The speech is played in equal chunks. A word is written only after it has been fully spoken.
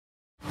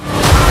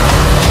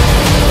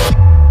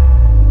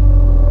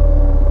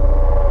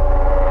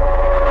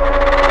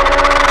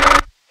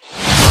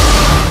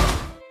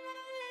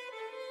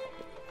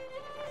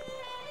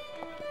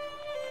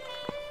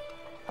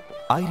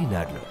Irene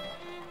Adler.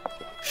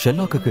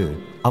 ஷெர்லாக்குக்கு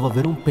அவ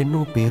வெறும்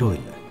பெண்ணோ பேரோ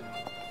இல்லை,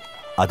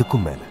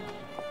 அதுக்கும் மேல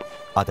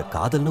அத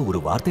காதல்னு ஒரு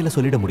வார்த்தையில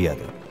சொல்லிட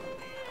முடியாது.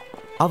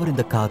 அவர்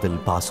இந்த காதல்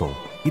பாசம்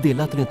இது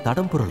எல்லாத்துலயும்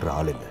தடம் புரள்ற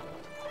ஆள் இல்லை.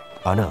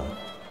 ஆனா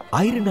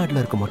ஐரின்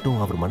ஆட்லருக்கு மட்டும்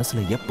அவர்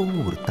மனசுல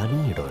எப்பவும் ஒரு தனி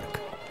இடம்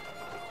இருக்கு.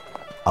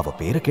 அவ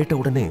பேரை கேட்ட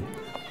உடனே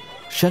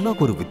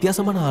ஷெர்லாக் ஒரு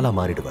வித்தியாசமான ஆளா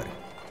மாறிடுவார்.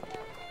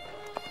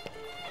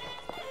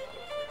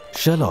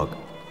 ஷெர்லாக்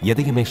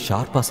எதையுமே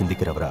ஷார்ப்பா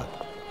சிந்திக்கிறவரா,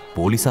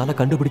 போலீஸால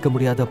கண்டுபிடிக்க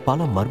முடியாத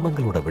பல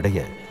மர்மங்களோட விடைய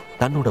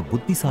தன்னோட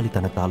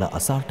புத்திசாலித்தனத்தால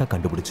அசால்ட்டா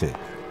கண்டுபிடிச்சு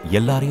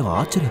எல்லாரையும்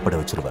ஆச்சரியப்பட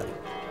வச்சிருவார்.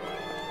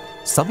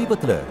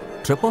 சமீபத்துல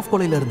ட்ரெப்பாஃப்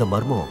கொலையில இருந்த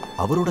மர்மம்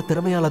அவரோட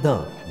திறமையால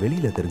தான்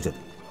வெளியில தெரிஞ்சது.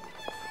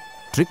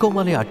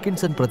 ட்ரிகோமாலே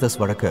அட்கின்சன் பிரதர்ஸ்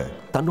வழக்க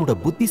தன்னோட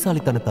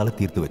புத்திசாலித்தனத்தால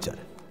தீர்த்து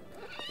வச்சார்.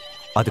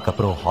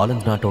 அதுக்கப்புறம்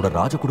ஹாலந்து நாட்டோட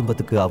ராஜ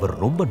குடும்பத்துக்கு அவர்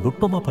ரொம்ப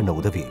நுட்பமா பண்ண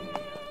உதவி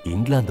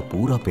இங்கிலாந்து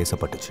பூரா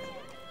பேசப்பட்டுச்சு.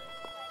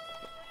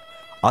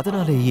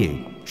 அதனாலேயே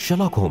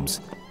ஷெர்லாக் ஹோம்ஸ்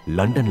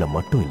லண்டன்ல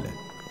மட்டும் இல்ல,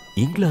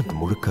 இங்கிலாந்து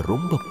முழுக்க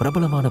ரொம்ப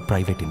பிரபலமான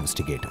பிரைவேட்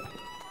இன்வெஸ்டிகேட்டர்.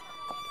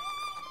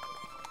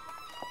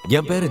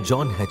 என் பேரு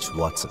John H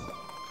Watson.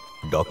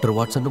 Doctor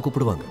Watson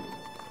கூப்பிடுவாங்க.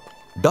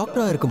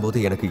 டாக்டரா இருக்கும்போது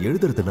எனக்கு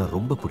எழுதுறதுன்னா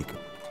ரொம்ப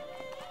பிடிக்கும்.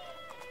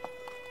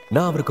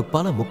 நான் அவருக்கு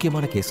பல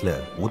முக்கியமான கேஸ்ல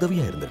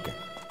உதவியா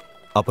இருந்திருக்கேன்.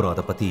 அப்புறம்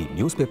அதை பத்தி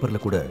நியூஸ் பேப்பர்ல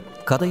கூட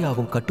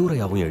கதையாவும்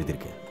கட்டுரையாவும்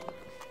எழுதியிருக்கேன்.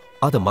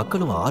 அதை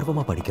மக்களும்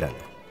ஆர்வமா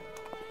படிக்கிறாங்க.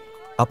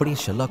 அப்படியே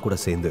ஷெர்லாக் கூட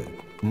சேர்ந்து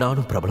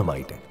நானும் பிரபலம்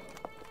ஆயிட்டேன்.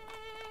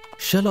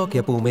 ஷெர்லாக்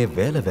எப்பவுமே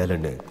வேலை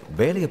வேலைன்னு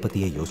வேலையை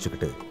பத்தியே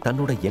யோசிச்சுக்கிட்டு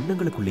தன்னோட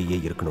எண்ணங்களுக்குள்ளேயே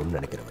இருக்கணும்னு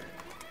நினைக்கிறவர்.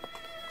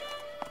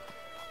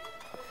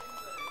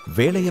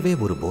 வேலையவே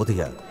ஒரு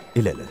போதையா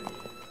இல்ல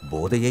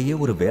போதையே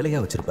ஒரு வேலையா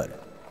வச்சிருப்பாரு.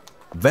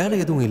 வேலை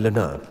எதுவும்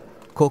இல்லைன்னா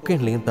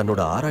கொக்கைன்லையும்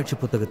தன்னோட ஆராய்ச்சி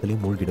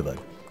புத்தகத்திலையும்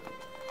மூழ்கிடுவார்.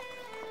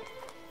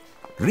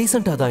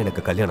 ரீசெண்டா தான்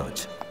எனக்கு கல்யாணம்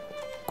ஆச்சு.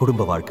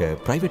 குடும்ப வாழ்க்கை,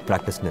 பிரைவேட்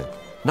பிராக்டிஸ்னு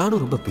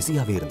நானும் ரொம்ப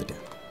பிஸியாவே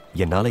இருந்துட்டேன்.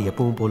 என்னால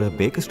எப்பவும் போல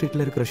பேக்கர்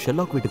ஸ்ட்ரீட்ல இருக்கிற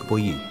ஷெர்லாக் வீட்டுக்கு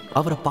போய்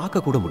அவரை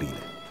பார்க்க கூட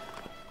முடியல.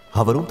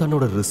 அவரும்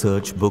தன்னோட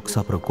ரிசர்ச், புக்ஸ்,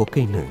 அப்புறம்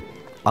கொக்கைன்னு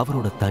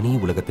அவரோட தனி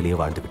உலகத்திலேயே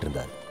வாழ்ந்துகிட்டு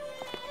இருந்தார்.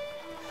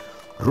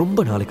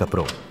 ரொம்ப நாளைக்கு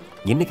அப்புறம்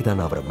இன்னைக்கு தான்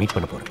நான் அவரை மீட்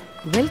பண்ண போறேன்.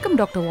 Welcome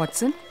doctor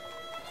Watson.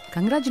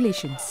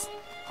 கங்க்ராச்சுலேஷன்ஸ்.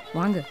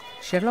 வாங்க,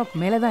 ஷெர்லாக்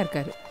மேலே தான்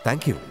இருக்காரு.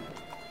 தேங்க்யூ.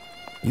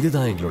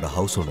 இதுதான் எங்களோட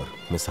ஹவுஸ் ஓனர்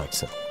மிஸ்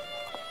ஹட்சன்.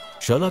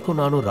 ஷெர்லாக்கும்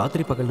நானும்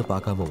ராத்திரி பகல்னு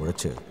பார்க்காம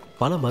உழைச்சு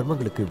பல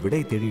மர்மங்களுக்கு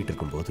விடை தேடிட்டு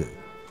இருக்கும்போது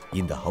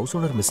இந்த ஹவுஸ்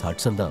ஓனர் மிஸ்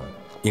ஹட்சன் தான்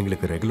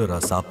எங்களுக்கு ரெகுலரா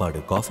சாப்பாடு,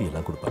 காஃபி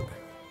எல்லாம் கொடுப்பாங்க.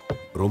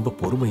 ரொம்ப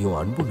பொறுமையும்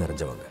அன்பும்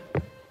நிறைஞ்சவங்க.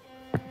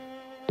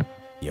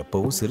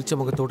 எப்பவும் சிரிச்ச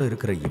முகத்தோட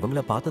இருக்கிற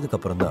இவங்களை பார்த்ததுக்கு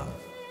அப்புறம் தான்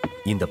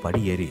இந்த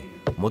படி ஏறி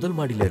முதல்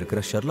மாடியில் இருக்கிற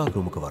ஷெர்லாக்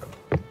ரூமுக்கு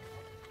வரணும்.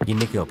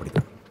 இன்னைக்கும்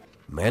அப்படிதான்.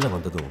 மேலே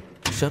வந்ததும்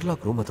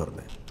ஷெர்லாக் ரூமை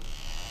திறந்தேன்.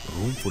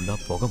 ரூம் ஃபுல்லா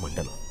புகை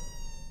மண்டலம்.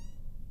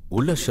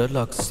 உள்ள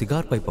ஷெர்லாக்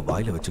சிகார் பைப்பை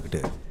வாயில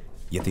வச்சுக்கிட்டு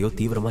எதையோ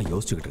தீவிரமா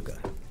யோசிச்சுக்கிட்டு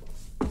இருக்காரு.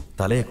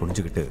 தலையை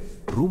குனிஞ்சுக்கிட்டு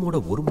ரூமோட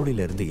ஒரு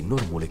மூலையில இருந்து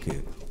இன்னொரு மூலைக்கு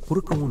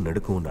குறுக்கவும்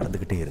நடுக்கவும்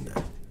நடந்துகிட்டே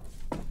இருந்தார்.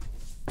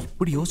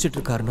 இப்படி யோசிச்சுட்டு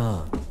இருக்காருன்னா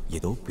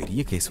ஏதோ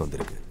பெரிய கேஸ்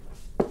வந்திருக்கு.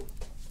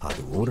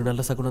 அது ஒரு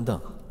நல்ல சகுனம்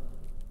தான்.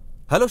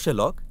 ஹலோ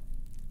ஷெர்லாக்,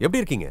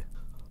 எப்படி இருக்கீங்க?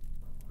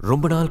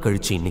 ரொம்ப நாள்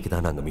கழிச்சு இன்னைக்கு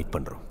தான் நாங்க மீட்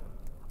பண்றோம்.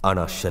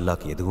 ஆனா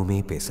ஷெர்லாக் எதுவுமே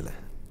பேசல.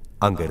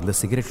 அங்க இருந்த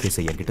சிகரெட்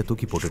கேஸை என்கிட்ட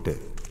தூக்கி போட்டுட்டு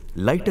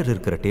லைட்டர்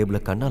இருக்கிற டேபிள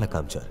கண்ணால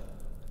காமிச்சார்.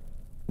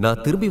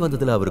 நான் திரும்பி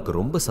வந்ததுல அவருக்கு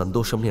ரொம்ப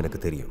சந்தோஷம்னு எனக்கு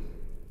தெரியும்.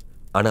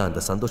 ஆனா அந்த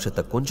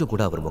சந்தோஷத்தை கொஞ்சம்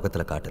கூட அவர்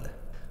முகத்துல காட்டல.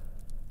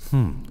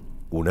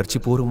 உணர்ச்சி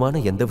பூர்வமான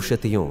எந்த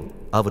விஷயத்தையும்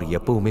அவர்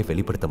எப்பவுமே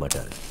வெளிப்படுத்த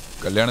மாட்டார்.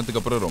 கல்யாணத்துக்கு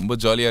அப்புறம் ரொம்ப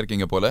ஜாலியா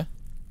இருக்கீங்க போல.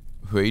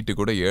 வெயிட்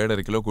கூட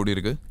 7.5 கிலோ கூடி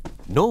இருக்கு.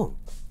 நோ,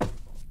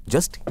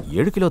 ஜஸ்ட்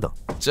 7 கிலோ தான்.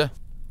 சே,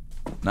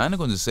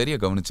 நானும் கொஞ்சம் சரியா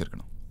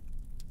கவனிச்சிருக்கணும்.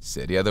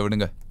 சரி, அதை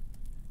விடுங்க.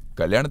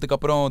 கல்யாணத்துக்கு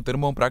அப்புறம்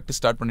திரும்பவும் ப்ராக்டிஸ்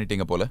ஸ்டார்ட்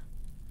பண்ணிட்டீங்க போல.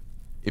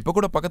 இப்போ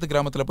கூட பக்கத்து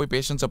கிராமத்தில் போய்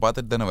பேஷண்ட்ஸை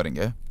பார்த்துட்டு தானே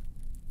வரீங்க?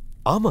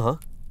 ஆமா,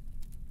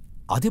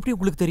 அது எப்படி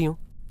உங்களுக்கு தெரியும்?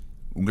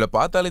 உங்களை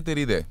பார்த்தாலே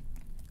தெரியுதே.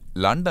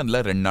 லண்டன்ல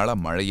 2 நாளா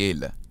மழையே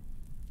இல்லை.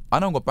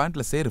 ஆனால் உங்கள்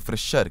பேண்ட்ல சேரு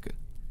ஃப்ரெஷ்ஷாக இருக்கு.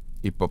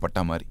 இப்போ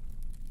பட்டா மாதிரி.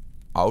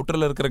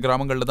 அவுட்டரில் இருக்கிற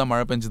கிராமங்களில் தான்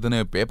மழை பெஞ்சதுன்னு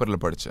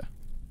பேப்பரில் படித்தேன்.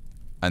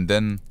 அண்ட்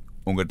தென்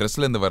உங்கள்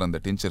ட்ரெஸ்லேருந்து வர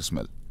அந்த டின்ச்சர்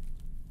ஸ்மெல்.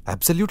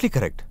 Absolutely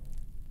correct.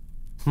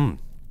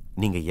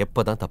 நீங்க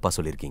எப்பதான் தப்பா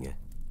சொல்லியிருக்கீங்க?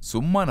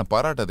 சும்மா நான்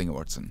பாராட்டாதீங்க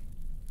வாட்சன்.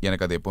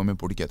 எனக்கு அது எப்பவுமே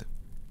பிடிக்காது.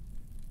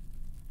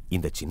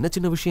 இந்த சின்ன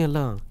சின்ன விஷயம்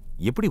எல்லாம்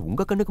எப்படி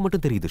உங்க கண்ணுக்கு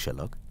மட்டும் தெரியுது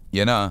ஷெர்லாக்?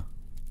 ஏன்னா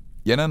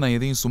நான்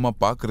எதையும் சும்மா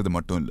பார்க்கறது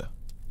மட்டும் இல்லை,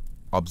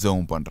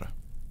 அப்சர்வும் பண்றேன்.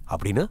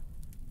 அப்படின்னா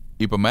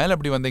இப்ப மேல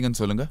எப்படி வந்தீங்கன்னு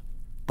சொல்லுங்க.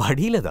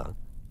 படியில தான்.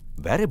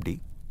 வேற எப்படி?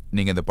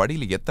 நீங்க இந்த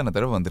படியில எத்தனை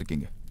தடவை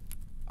வந்திருக்கீங்க?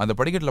 அந்த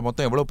படிக்கட்டுல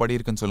மொத்தம் எவ்வளவு படி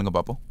இருக்குன்னு சொல்லுங்க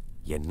பாப்போம்.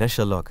 என்ன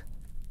ஷெர்லாக்,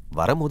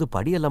 வரும்போது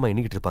படி எல்லாமா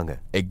எண்ணிக்கிட்டு இருப்பாங்க?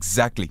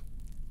 எக்ஸாக்ட்லி.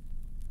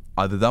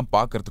 அதுதான்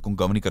பார்க்கறதுக்கும்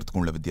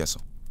கவனிக்கிறதுக்கும் உள்ள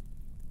வித்தியாசம்.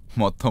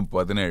 மொத்தம்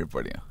 17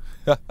 படியா?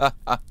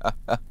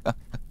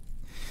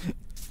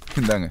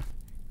 இந்தாங்க,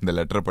 இந்த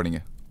லெட்டரை படிங்க.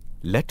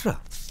 லெட்டரா?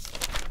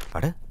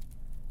 அட,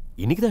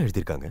 இன்னைக்கு தான்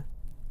எழுதியிருக்காங்க.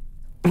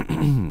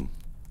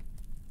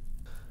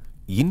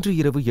 இன்று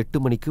இரவு 8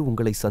 மணிக்கு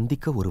உங்களை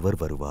சந்திக்க ஒருவர்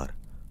வருவார்.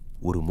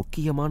 ஒரு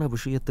முக்கியமான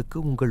விஷயத்துக்கு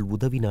உங்கள்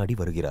உதவி நாடி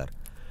வருகிறார்.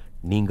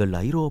 நீங்கள்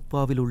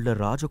ஐரோப்பாவில் உள்ள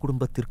ராஜ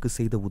குடும்பத்திற்கு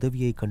செய்த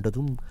உதவியை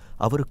கண்டதும்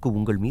அவருக்கு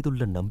உங்கள்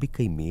மீதுள்ள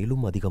நம்பிக்கை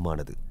மேலும்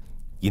அதிகமானது.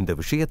 இந்த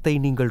விஷயத்தை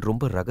நீங்கள்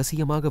ரொம்ப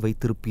ரகசியமாக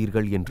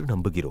வைத்திருப்பீர்கள் என்று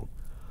நம்புகிறோம்.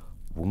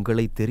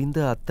 உங்களை தெரிந்த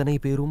அத்தனை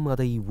பேரும்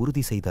அதை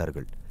உறுதி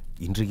செய்தார்கள்.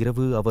 இன்று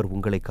இரவு அவர்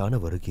உங்களை காண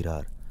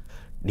வருகிறார்.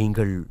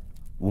 நீங்கள்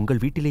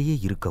உங்கள் வீட்டிலேயே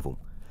இருக்கவும்.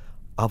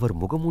 அவர்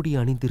முகமூடி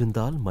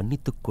அணிந்திருந்தால்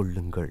மன்னித்துக்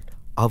கொள்ளுங்கள்.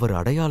 அவர்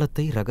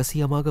அடையாளத்தை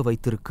ரகசியமாக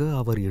வைத்திருக்க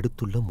அவர்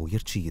எடுத்துள்ள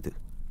முயற்சி இது.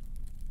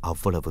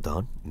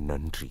 அவ்வளவுதான்.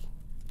 நன்றி.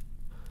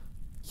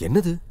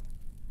 என்னது?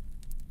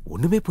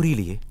 ஒண்ணுமே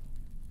புரியலையே.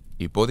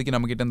 இப்போதைக்கு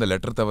நம்மகிட்ட இந்த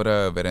லெட்டர் தவிர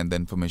வேற எந்த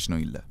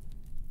இன்ஃபர்மேஷனும் இல்லை.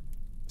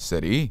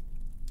 சரி,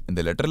 இந்த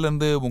லெட்டர்ல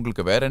இருந்து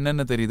உங்களுக்கு வேற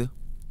என்னென்ன தெரியுது?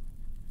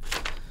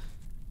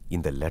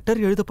 இந்த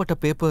லெட்டர் எழுதப்பட்ட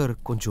பேப்பர்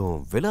கொஞ்சம்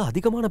விலை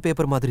அதிகமான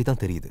பேப்பர் மாதிரி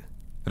தான் தெரியுது.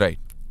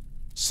 ரைட்,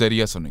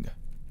 சரியா சொன்னீங்க.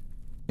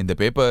 இந்த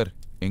பேப்பர்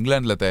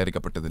இங்கிலாந்துல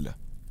தயாரிக்கப்பட்டதில்லை.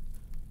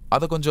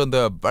 அதை கொஞ்சம் அந்த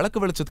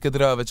விளக்கு வெளிச்சத்துக்கு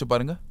எதிராக வச்சு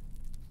பாருங்க.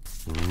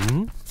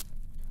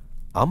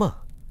 ஆமா,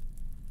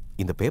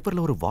 இந்த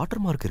பேப்பர்ல ஒரு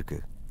வாட்டர் மார்க் இருக்கு.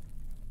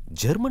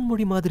 ஜெர்மன்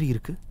மொழி மாதிரி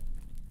இருக்கு.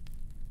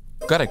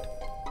 கரெக்ட்.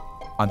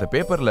 அந்த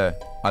பேப்பர்ல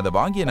அதை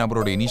வாங்கிய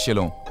நபரோட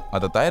இனிஷியலும்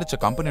அதை தயாரிச்ச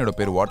கம்பெனியோட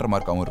பேர் வாட்டர்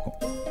மார்க்காகவும் இருக்கும்.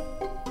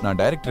 நான்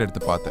டைரக்டர்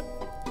எடுத்து பார்த்தேன்.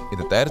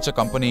 இதை தயாரிச்ச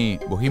கம்பெனி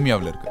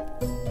பொஹீமியாவில் இருக்கு.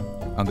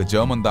 அங்க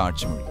ஜெர்மன் தான்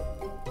ஆட்சி மொழி.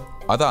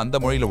 அதான் அந்த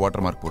மொழியில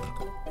வாட்டர் மார்க்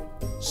போட்டிருக்கு.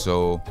 ஸோ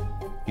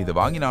இது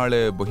வாங்கின ஆளு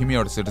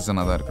பொஹீமியாவோட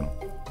சிட்டிசனாக தான் இருக்கணும்.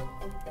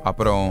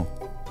 அப்புறம்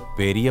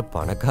பெரிய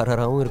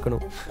பணக்காரராகவும்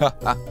இருக்கணும்.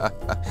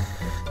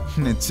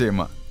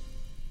 நிச்சயமா.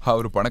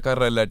 அவர்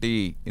பணக்காரரா இல்லாட்டி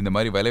இந்த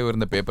மாதிரி விலை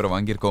உயர்ந்த பேப்பரை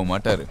வாங்கியிருக்கவும்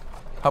மாட்டாரு.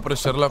 அப்புறம்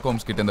ஷெர்லாக்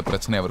ஹோம்ஸ் கிட்ட இந்த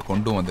பிரச்சனை அவர்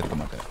கொண்டும் வந்திருக்க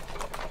மாட்டார்.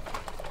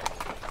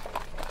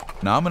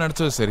 நாம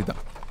நினைச்சது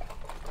சரிதான்.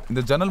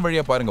 இந்த ஜன்னல்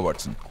வழியா பாருங்க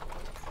வாட்சன்.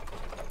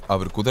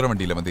 அவர் குதிரை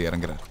வண்டியில வந்து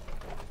இறங்குறார்.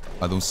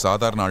 அதுவும்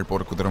சாதாரண ஆள்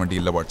போற குதிரை வண்டி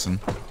இல்ல வாட்சன்,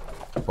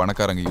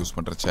 பணக்காரங்க யூஸ்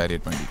பண்ற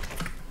சேரியட் வண்டி.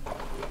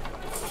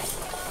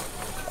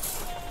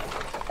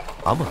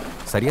 ஆமா,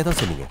 சரியா தான்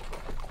சொன்னீங்க.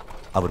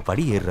 அவர்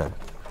படி ஏறுறார்.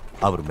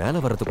 அவர் மேல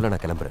வர்றதுக்குள்ள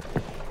நான் கிளம்புறேன்.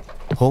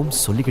 ஹோம்ஸ்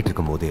சொல்லிக்கிட்டு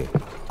இருக்கும் போதே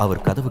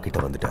அவர் கதவு கிட்ட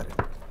வந்துட்டார்.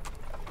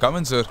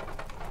 கமன் சார்,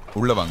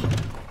 உள்ள வாங்க.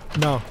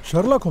 நான்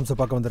ஷெர்லாக் ஹோம்ஸை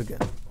பார்க்க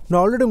வந்திருக்கேன்.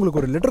 நான் ஆல்ரெடி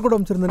உங்களுக்கு ஒரு லெட்டர் கூட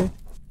அமைச்சிருந்தேனே.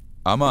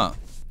 ஆமா,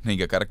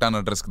 நீங்க கரெக்டான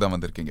அட்ரஸ்க்கு தான்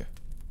வந்திருக்கீங்க.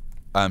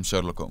 ஐ ஆம்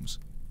ஷெர்லாக் ஹோம்ஸ்.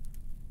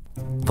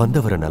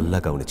 வந்தவரை நல்லா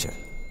கவனிச்சேன்.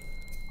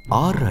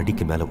 6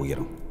 அடிக்கு மேல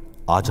உயரம்,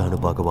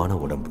 ஆஜானுபாகுவான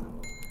உடம்பு,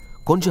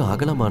 கொஞ்சம்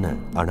அகலமான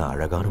ஆனா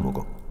அழகான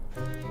முகம்,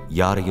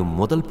 யாரையும்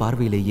முதல்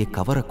பார்வையிலேயே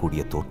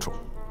கவரக்கூடிய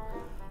தோற்றம்.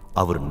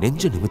 அவர்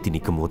நெஞ்ச நிமித்தி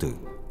நிற்கும் போது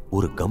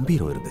ஒரு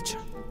கம்பீரம் இருந்துச்சு.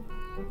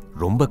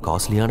 ரொம்ப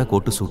காஸ்ட்லியான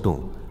கோட்டு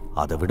சூட்டும்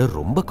அதை விட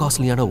ரொம்ப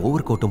காஸ்ட்லியான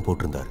ஓவர் கோட்டும்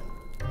போட்டிருந்தார்.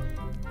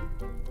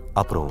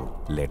 அப்புறம்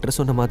லெட்டர்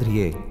சொன்ன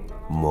மாதிரியே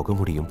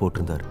முகமுடியும்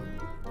போட்டிருந்தார்.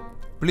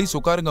 ப்ளீஸ்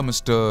உட்காருங்க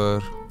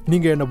மிஸ்டர்.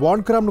 நீங்க என்ன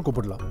வான்கிராம்னு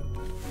கூப்பிடலாம்.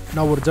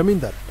 நான் ஒரு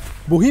ஜமீன்தார்,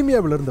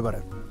 பொஹீமியாவில இருந்து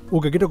வரேன்.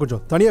 உங்ககிட்ட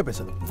கொஞ்சம் தனியா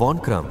பேசணும்.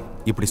 வான்கிராம்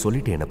இப்படி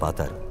சொல்லிட்டு என்ன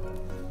பார்த்தார்.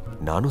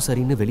 நானும்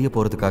சரின்னு வெளியே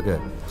போறதுக்காக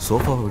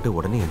சோஃபாவை விட்டு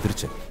உடனே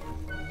எந்திரிச்சேன்.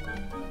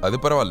 அது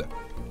பரவாயில்ல,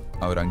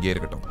 அவர் அங்கேயே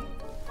இருக்கட்டும்.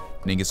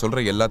 நீங்க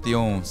சொல்ற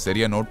எல்லாத்தையும்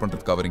சரியா நோட்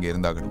பண்றதுக்கு அவர் இங்க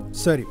இருந்தாகணும்.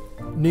 சரி,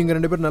 நீங்க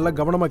 2 பேரும் நல்லா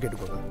கவனமா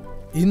கேட்டுக்கோங்க.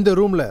 இந்த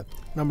ரூம்ல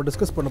நம்ம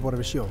டிஸ்கஸ் பண்ண போற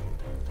விஷயம்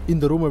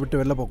இந்த ரூமை விட்டு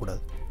வெளில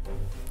போகக்கூடாது.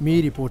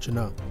 மீறி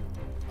போச்சுன்னா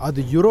அது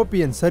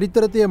யூரோப்பியன்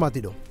சரித்திரத்தையே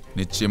மாத்திடும்.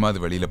 நிச்சயமா அது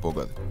வெளியில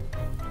போகாது.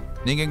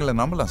 நீங்க எங்களை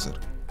நம்பலாம் சார்.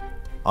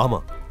 ஆமா,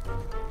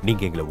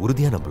 நீங்க எங்களை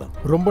உறுதியா நம்பலாம்.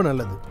 ரொம்ப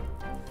நல்லது.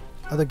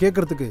 அதை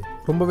கேட்கறதுக்கு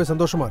ரொம்பவே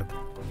சந்தோஷமா இருக்கு.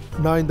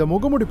 நான் இந்த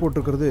முகமுடி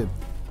போட்டிருக்கிறது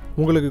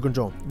உங்களுக்கு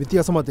கொஞ்சம்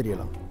வித்தியாசமா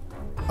தெரியலாம்.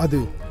 அது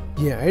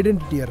என்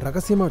ஐடென்டிட்டியை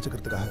ரகசியமா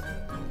வச்சுக்கிறதுக்காக.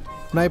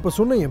 நான் இப்ப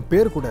சொன்ன என்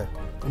பேர் கூட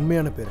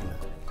உண்மையான பேர் இல்லை.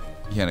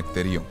 எனக்கு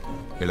தெரியும்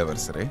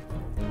இளவரசரே.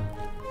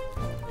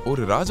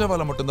 ஒரு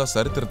ராஜாவால மட்டும்தான்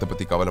சரித்திரத்தை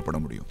பத்தி கவலைப்பட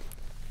முடியும்.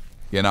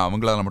 ஏன்னா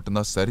அவங்களால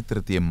மட்டும்தான்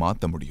சரித்திரத்தையே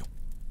மாற்ற முடியும்.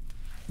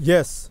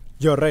 S,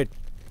 your right.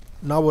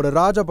 நான் ஒரு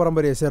ராஜ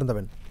பரம்பரையை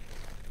சேர்ந்தவன்.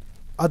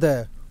 அதை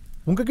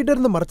உங்ககிட்ட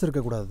இருந்து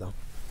மறைச்சிருக்க கூடாதுதான்.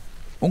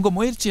 உங்க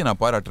முயற்சியை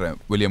நான் பாராட்டுறேன்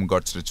வில்லியம்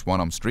காட்ஸ்ரிச்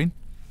வான் ஆம்ஸ்ட்ரீன்,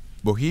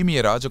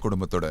 பொஹீமிய ராஜ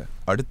குடும்பத்தோட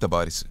அடுத்த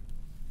வாரிசு.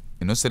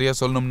 இன்னும் சரியா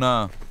சொல்லணும்னா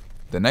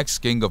the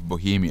next king of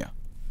பொஹீமியா.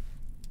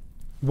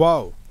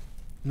 Wow,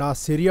 நான்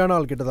சரியான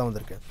ஆள் கிட்ட தான்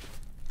வந்திருக்கேன்.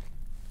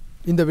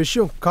 இந்த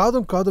விஷயம்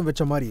காதும்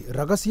வச்ச மாதிரி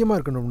ரகசியமா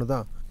இருக்கணும்னு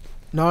தான்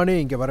நானே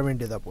இங்கே வர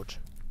வேண்டியதா போச்சு.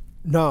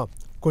 நான்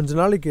கொஞ்ச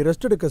நாளைக்கு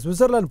ரெஸ்ட் எடுக்க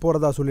சுவிட்சர்லாந்து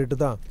போறதா சொல்லிட்டு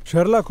தான்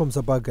ஷெர்லாக்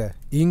ஹோம்ஸை பார்க்க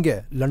இங்கே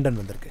லண்டன்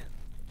வந்திருக்கேன்.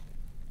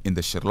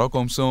 இந்த ஷெர்லாக்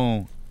ஹோம்ஸும்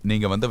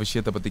நீங்க வந்த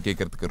விஷயத்தை பத்தி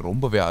கேட்கறதுக்கு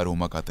ரொம்பவே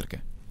ஆர்வமா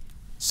காத்திருக்கேன்.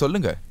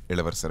 சொல்லுங்க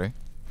இளவரசரே.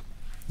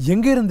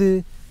 எங்க இருந்து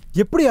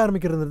எப்படி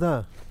ஆரம்பிக்கிறது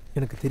தான்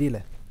எனக்கு தெரியல.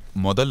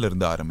 முதல்ல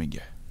இருந்து ஆரம்பிங்க.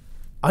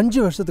 5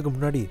 வருஷத்துக்கு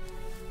முன்னாடி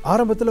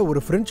ஆரம்பத்தில் ஒரு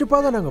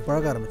ஃப்ரெண்ட்ஷிப்பாக தான் நாங்கள்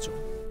பழக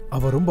ஆரம்பித்தோம்.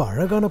 அவள் ரொம்ப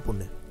அழகான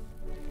பொண்ணு.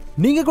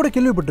 நீங்கள் கூட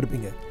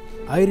கேள்விப்பட்டிருப்பீங்க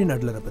ஐரின்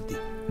அட்லரை பற்றி.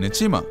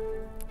 நிச்சயமா,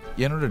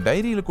 என்னோட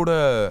டைரியில் கூட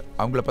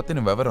அவங்கள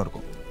பற்றின விவரம்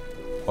இருக்கும்.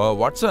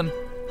 வாட்சன்,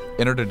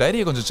 என்னோட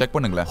டைரியை கொஞ்சம் செக்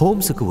பண்ணுங்களேன்.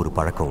 ஹோம்ஸுக்கு ஒரு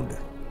பழக்கம் உண்டு.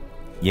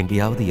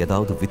 எங்கேயாவது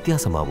ஏதாவது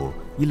வித்தியாசமாவோ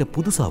இல்லை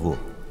புதுசாவோ,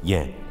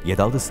 ஏன்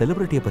ஏதாவது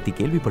செலிபிரிட்டியை பற்றி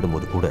கேள்விப்படும்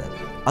போது கூட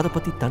அதை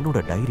பற்றி தன்னோட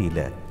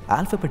டைரியில்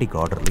ஆல்பபெட்டிக்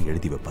ஆர்டரில்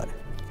எழுதி வைப்பார்.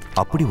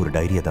 அப்படி ஒரு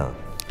டைரியை தான்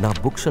நான்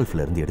புக்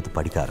ஷெல்ஃபில் இருந்து எடுத்து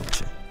படிக்க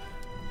ஆரம்பித்தேன்.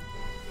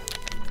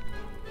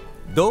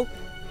 தோ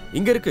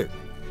இங்க இருக்கு.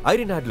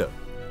 ஐரின் ஆட்லர்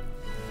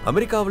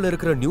அமெரிக்காவில்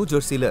இருக்கிற நியூ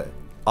ஜெர்சியில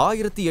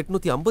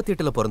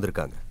 1858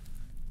 பிறந்திருக்காங்க.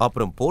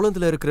 அப்புறம்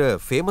போலந்துல இருக்கிற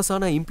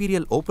ஃபேமஸான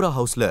இம்பீரியல் ஓப்ரா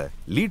ஹவுஸ்ல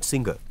லீட்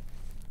சிங்கர்.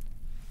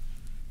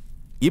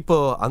 இப்போ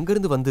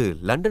அங்கிருந்து வந்து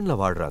லண்டன்ல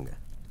வாழ்றாங்க.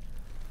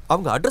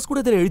 அவங்க அட்ரஸ் கூட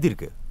இதில்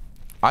எழுதியிருக்கு.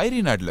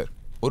 ஐரின் ஆட்லர்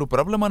ஒரு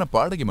பிரபலமான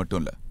பாடகி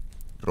மட்டும் இல்ல,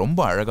 ரொம்ப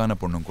அழகான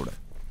பொண்ணும் கூட.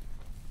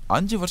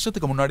 5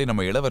 வருஷத்துக்கு முன்னாடி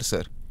நம்ம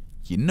இளவரசர்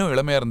இன்னும்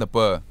இளமையா இருந்தப்ப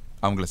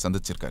அவங்கள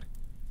சந்திச்சிருக்காரு.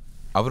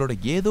 அவரோட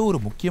ஏதோ ஒரு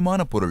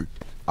முக்கியமான பொருள்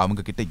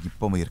அவங்க கிட்ட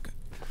இப்பவும் இருக்கு.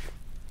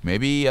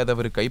 மேபி அது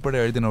அவர் கைப்பட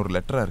எழுதின ஒரு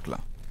லெட்டரா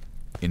இருக்கலாம்.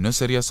 இன்னும்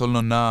சரியா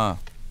சொல்லணும்னா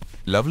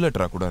லவ்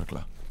லெட்டரா கூட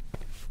இருக்கலாம்.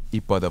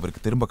 இப்போ அது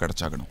அவருக்கு திரும்ப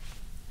கிடைச்சாகணும்.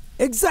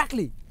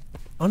 எக்ஸாக்ட்லி.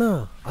 ஆனா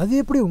அது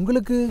எப்படி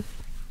உங்களுக்கு?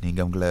 நீங்க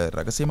அவங்கள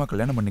ரகசியமா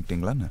கல்யாணம்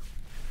பண்ணிக்கிட்டீங்களான்னு?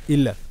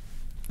 இல்ல.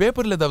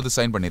 பேப்பர்ல ஏதாவது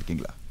சைன்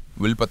பண்ணிருக்கீங்களா?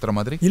 வில் பத்திரம்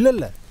மாதிரி?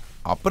 இல்ல.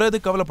 அப்புறம்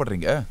எதுக்கு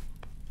கவலைப்படுறீங்க?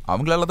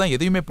 அவங்களால தான்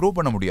எதையுமே ப்ரூவ்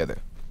பண்ண முடியாது.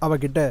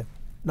 அவகிட்ட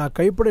நான்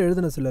கைப்பட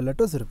எழுதின சில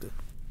லெட்டர்ஸ் இருக்கு.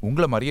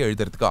 உங்களை மாதிரியே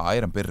எழுதுறதுக்கு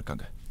 1000 பேர்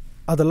இருக்காங்க.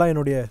 அதெல்லாம்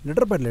என்னுடைய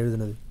லெட்டர் பேட்ல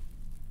எழுதினது.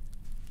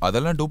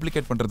 அதெல்லாம்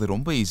டூப்ளிகேட் பண்றது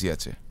ரொம்ப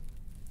ஈஸியாச்சு.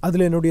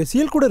 அதுல என்னுடைய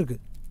சீல் கூட இருக்கு,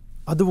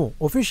 அதுவும்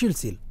ஒஃபிஷியல்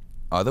சீல்.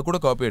 அதை கூட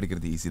காப்பி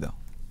அடிக்கிறது ஈஸி தான்.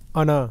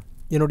 ஆனா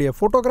என்னுடைய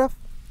போட்டோகிராஃப்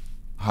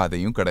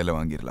அதையும் கடையில்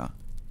வாங்கிடலாம்.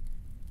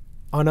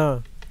 ஆனா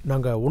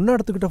நாங்க ஒன்னா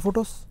எடுத்துக்கிட்ட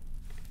போட்டோஸ்.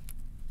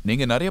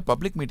 நீங்க நிறைய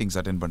பப்ளிக் மீட்டிங்ஸ்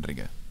அட்டென்ட்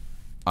பண்றீங்க.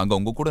 அங்க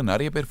உங்க கூட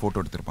நிறைய பேர்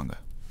போட்டோ எடுத்திருப்பாங்க.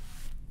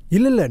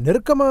 இல்ல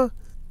நெருக்கமா.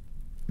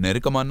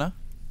 நெருக்கமானா?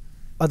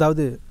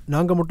 அதாவது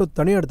நாங்க மட்டும்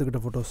தனியா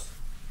எடுத்துக்கிட்ட போட்டோஸ்.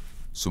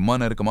 சும்மா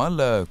நெருக்கமா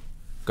இல்ல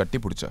கட்டி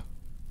பிடிச்சா?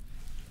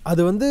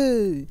 அது வந்து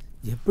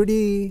எப்படி?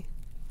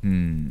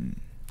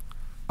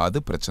 அது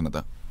பிரச்சனை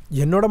தான்.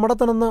 என்னோட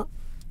மடத்தனம் தான்.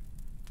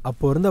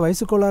 அப்போ இருந்த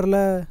வயசு கோளாறுல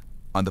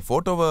அந்த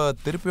போட்டோவை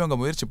திருப்பி அவங்க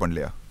முயற்சி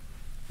பண்ணலையா?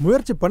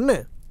 முயற்சி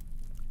பண்ணேன்,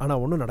 ஆனா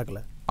ஒன்றும் நடக்கல.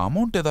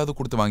 அமௌண்ட் ஏதாவது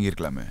கொடுத்து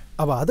வாங்கியிருக்கலாமே.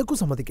 அவ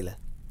அதுக்கும் சம்மதிக்கல.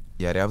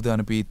 யாரையாவது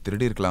அனுப்பி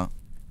திருடி இருக்கலாம்.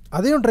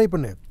 அதையும் ட்ரை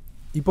பண்ணேன்.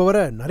 இப்போ வர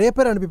நிறைய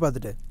பேர் அனுப்பி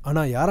பார்த்துட்டேன்,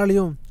 ஆனா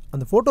யாராலையும்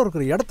அந்த போட்டோ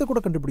இருக்கிற இடத்த கூட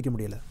கண்டுபிடிக்க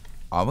முடியல.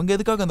 அவங்க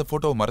எதுக்காக அந்த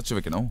போட்டோவை மறைச்சு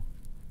வைக்கணும்?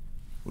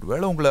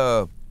 ஒருவேளை உங்களை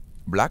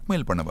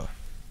பிளாக்மெயில் பண்ணவா?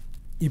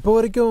 இப்போ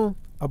வரைக்கும்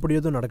அப்படி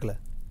எதுவும் நடக்கல.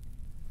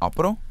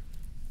 அப்புறம்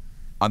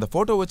அந்த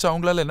போட்டோ வச்சு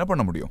அவங்களால என்ன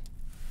பண்ண முடியும்?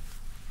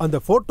 அந்த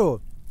போட்டோ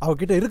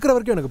அவகிட்ட இருக்கிற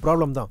வரைக்கும் எனக்கு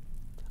ப்ராப்ளம் தான்.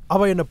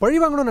 அவ என்ன பழி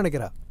வாங்கணும்னு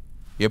நினைக்கிறா.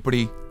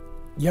 எப்படி?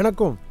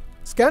 எனக்கும்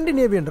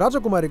ஸ்காண்டினேவியன்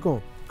ராஜகுமாரிக்கும்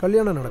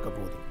கல்யாணம் நடக்க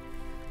போகுது.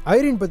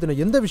 ஐரின் பத்தின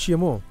எந்த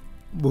விஷயமும்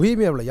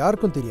பொஹீமியாவில்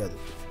யாருக்கும் தெரியாது.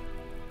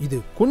 இது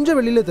கொஞ்சம்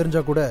வெளியில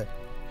தெரிஞ்சா கூட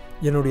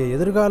என்னுடைய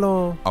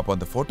எதிர்காலம். அப்போ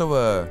அந்த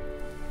போட்டோவை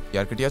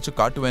யார்கிட்டயாச்சும்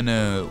காட்டுவேன்னு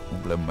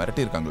உங்களை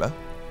மிரட்டி இருக்காங்களா?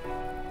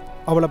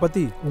 அவளை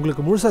பத்தி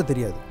உங்களுக்கு முழுசா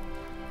தெரியாது.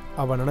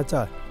 அவ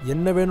நினைச்சா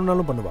என்ன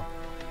வேணும்னாலும் பண்ணுவா.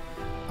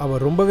 அவ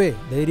ரொம்பவே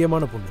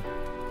தைரியமான பொண்ணு.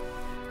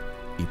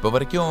 இப்ப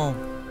வரைக்கும்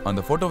அந்த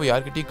போட்டோவை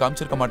யார்கிட்டயும்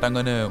காமிச்சிருக்க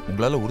மாட்டாங்கன்னு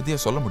உங்களால உறுதியா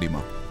சொல்ல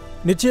முடியுமா?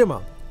 நிச்சயமா.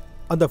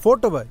 அந்த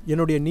போட்டோவை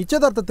என்னுடைய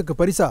நிச்சயதார்த்தத்துக்கு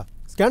பரிசா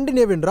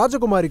ஸ்காண்டினேவியன்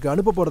ராஜகுமாரிக்கு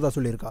அனுப்ப போறதா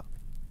சொல்லியிருக்கா.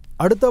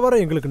 அடுத்த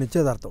வாரம் எங்களுக்கு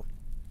நிச்சயதார்த்தம்.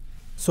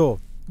 ஸோ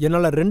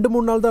என்னால்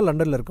 2-3 நாள் தான்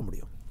லண்டன்ல இருக்க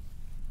முடியும்.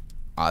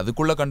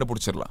 அதுக்குள்ள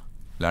கண்டுபிடிச்சிடலாம்.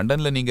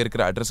 லண்டன்ல நீங்க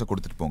இருக்கிற அட்ரஸை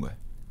கொடுத்துட்டு போங்க.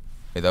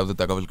 ஏதாவது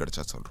தகவல்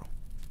கிடைச்சா சொல்றோம்.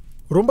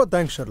 ரொம்ப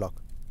தேங்க்ஸ் ஷெர்லாக்.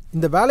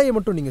 இந்த வேலையை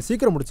மட்டும் நீங்க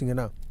சீக்கிரம்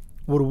முடிச்சிங்கன்னா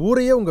ஒரு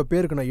ஊரையே உங்க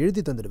பேருக்கு நான்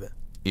எழுதி தந்துடுவேன்.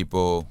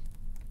 இப்போ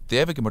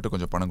தேவைக்கு மட்டும்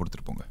கொஞ்சம் பணம்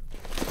கொடுத்துட்டு போங்க.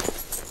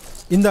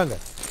 இந்தாங்க.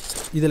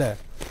 இதுல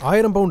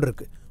 1000 பவுண்ட்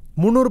இருக்கு.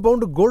 300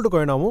 பவுண்டு கோல்டு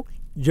காயினாவும்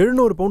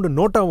 700 பவுண்டு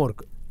நோட்டாவும்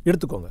இருக்கு.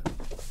 எடுத்துக்கோங்க.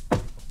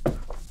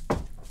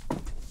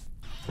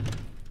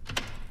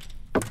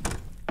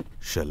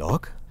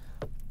 ஷெர்லாக்,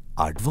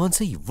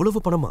 அட்வான்ஸே இவ்வளவு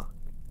பணமா?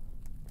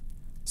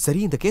 சரி,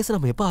 இந்த கேஸை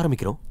நம்ம எப்போ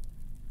ஆரம்பிக்கிறோம்?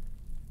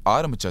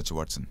 ஆரம்பிச்சாச்சு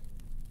வாட்சன்.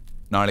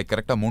 நாளை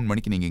கரெக்டா 3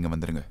 மணிக்கு நீங்க இங்க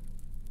வந்துருங்க.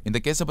 இந்த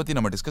கேஸை பத்தி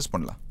நம்ம டிஸ்கஸ்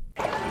பண்ணலாம்.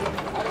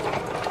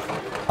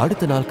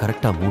 அடுத்த நாள்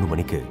கரெக்டா 3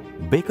 மணிக்கு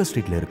பேக்கர்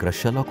ஸ்ட்ரீட்ல இருக்கிற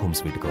ஷெர்லாக்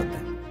ஹோம்ஸ் வீட்டுக்கு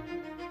வந்தேன்.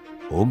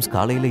 ஹோம்ஸ்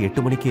காலையில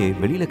 8 மணிக்கே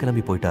வெளியில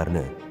கிளம்பி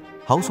போயிட்டாருன்னு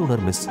ஹவுஸ்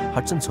ஓனர் மிஸ்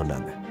ஹட்சன்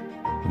சொன்னாங்க.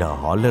 நான்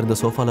ஹால்ல இருந்த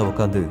சோஃபால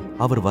உட்காந்து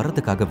அவர்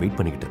வர்றதுக்காக வெயிட்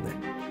பண்ணிக்கிட்டு இருந்தேன்.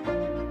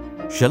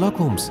 ஷெர்லாக்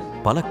ஹோம்ஸ்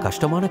பல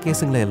கஷ்டமான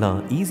கேஸுங்களை எல்லாம்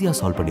ஈஸியா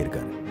சால்வ்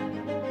பண்ணியிருக்காரு.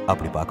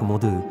 அப்படி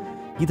பார்க்கும்போது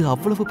இது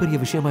அவ்வளவு பெரிய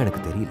விஷயமா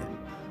எனக்கு தெரியல.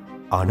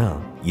 ஆனா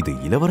இது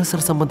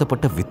இளவரசர்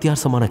சம்பந்தப்பட்ட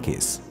வித்தியாசமான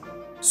கேஸ்.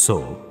 சோ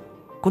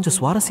கொஞ்சம்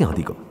சுவாரஸ்யம்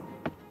அதிகம்.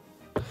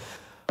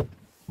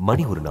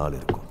 மணி ஒரு 4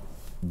 இருக்கும்.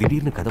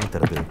 திடீர்னு கதவு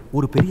திறந்து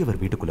ஒரு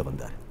பெரியவர் வீட்டுக்குள்ள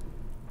வந்தார்.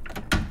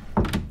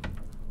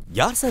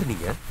 யார் சார்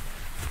நீங்க?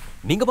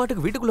 நீங்க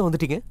பாட்டுக்கு வீட்டுக்குள்ள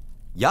வந்துட்டீங்க.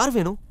 யார்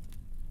வேணும்?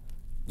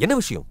 என்ன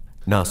விஷயம்?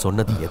 நான்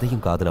சொன்னது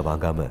எதையும் காதுல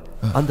வாங்காம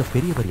அந்த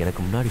பெரியவர்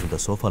எனக்கு முன்னாடி இருந்த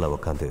சோஃபால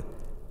உட்காந்து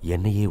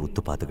என்னையே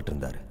உத்து பார்த்துக்கிட்டு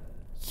இருந்தாரு.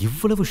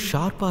 இவ்வளவு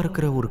ஷார்ப்பா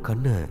இருக்கிற ஒரு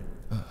கண்ணை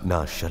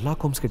நான்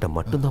ஷெர்லாக் ஹோம்ஸ் கிட்ட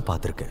மட்டும்தான்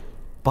பார்த்திருக்கேன்.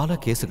 பல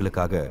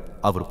கேஸுகளுக்காக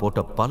அவர்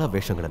போட்ட பல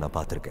வேஷங்களை நான்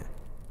பார்த்திருக்கேன்.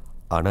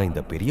 ஆனா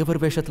இந்த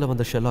பெரியவர் வேஷத்துல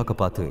வந்த ஷெர்லாக்கை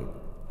பார்த்து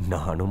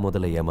நானும்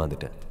முதல்ல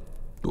ஏமாந்துட்டேன்.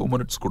 2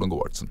 மினிட்ஸ் கொடுங்க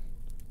வாட்சன்.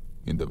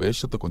 இந்த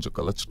வேஷத்தை கொஞ்சம்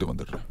கலைச்சிட்டு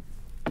வந்துடுறேன்.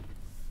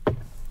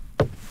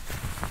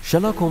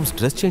 ஷெர்லாக் ஹோம்ஸ்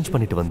ட்ரெஸ் சேஞ்ச்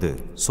பண்ணிட்டு வந்து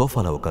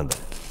சோஃபால உட்காந்து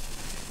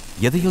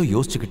எதையோ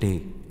யோசிச்சுக்கிட்டே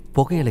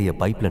புகையிலைய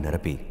பைப்ல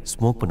நிரப்பி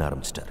ஸ்மோக் பண்ண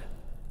ஆரம்பிச்சிட்டார்.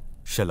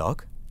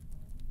 ஷெர்லாக்,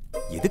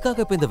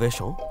 எதுக்காக இப்ப இந்த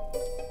வேஷம்?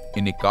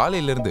 இன்னைக்கு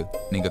காலையில இருந்து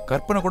நீங்க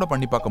கற்பனை கூட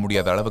பண்ணி பார்க்க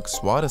முடியாத அளவுக்கு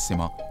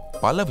சுவாரஸ்யமா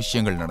பல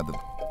விஷயங்கள் நடந்தது.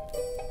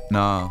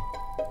 நான்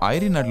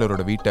ஐரின்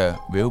அட்லரோட வீட்டை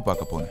வேவு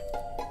பார்க்க போனேன்.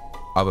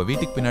 அவ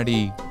வீட்டுக்கு பின்னாடி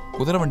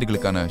குதிரை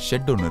வண்டிகளுக்கான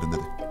ஷெட் ஒன்று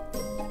இருந்தது.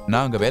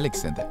 நான் அங்க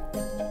வேலைக்கு சேர்ந்தேன்.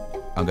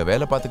 அங்க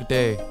வேலை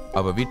பார்த்துக்கிட்டே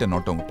அவ வீட்டை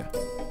நோட்டம் விட்டேன்.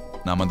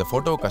 நாம அந்த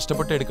போட்டோவை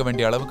கஷ்டப்பட்டு எடுக்க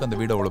வேண்டிய அளவுக்கு அந்த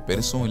வீடு அவ்வளவு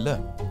பெருசும் இல்ல,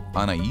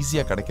 ஆனா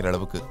ஈஸியா கிடைக்கிற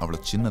அளவுக்கு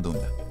அவ்வளவு சின்னதும்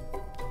இல்ல.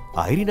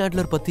 ஐரின்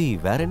ஆட்லர் பத்தி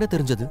வேற என்ன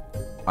தெரிஞ்சது?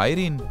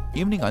 ஐரின்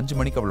ஈவினிங் 5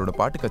 மணிக்கு அவளோட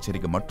பாட்டு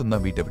கச்சேரிக்கு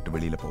மட்டும்தான் வீட்டை விட்டு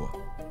வெளியில போவா.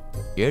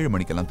 7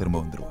 மணிக்கெல்லாம் திரும்ப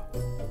வந்துருவா.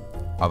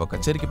 அவ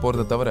கச்சேரிக்கு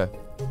போறதை தவிர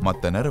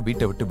மத்த நேரம்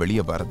வீட்டை விட்டு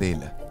வெளியே வரதே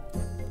இல்லை.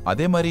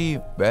 அதே மாதிரி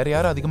வேற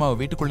யாரும் அதிகமா அவ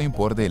வீட்டுக்குள்ளேயும்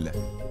போறதே இல்லை.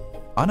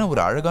 ஆனா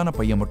ஒரு அழகான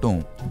பையன் மட்டும்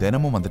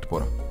தினமும் வந்துட்டு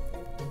போறான்.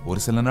 ஒரு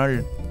சில நாள்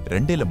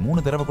 2 இல்ல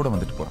 3 தடவை கூட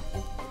வந்துட்டு போறான்.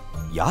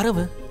 யார்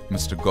அவன்?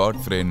 Mister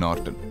Godfrey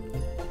Norton.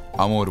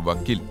 அவன் ஒரு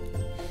வக்கீல்.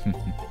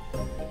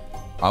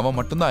 அவன்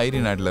மட்டும்தான்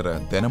ஐரின் ஆட்லரை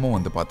தினமும்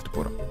வந்து பார்த்துட்டு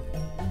போறான்.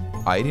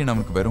 ஐரின்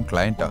அவனுக்கு வெறும்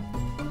கிளையண்டா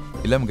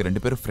இல்ல அவங்க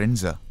 2 பேரும்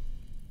ஃப்ரெண்ட்ஸா?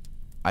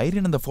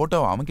 ஐரின் அந்த போட்டோ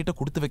அவன்கிட்ட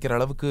கொடுத்து வைக்கிற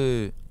அளவுக்கு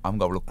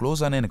அவங்க அவ்வளவு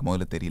க்ளோஸானே எனக்கு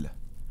முதல்ல தெரியல.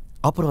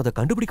 அப்புறம் அதை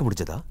கண்டுபிடிக்க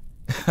முடிஞ்சதா?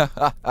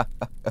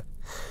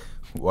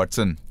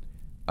 வாட்சன்,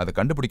 அதை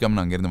கண்டுபிடிக்காம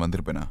நான் அங்கிருந்து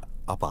வந்திருப்பேனா?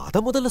 அப்ப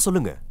அதை முதல்ல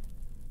சொல்லுங்க.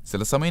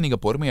 சில சமயம் நீங்க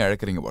பொறுமையை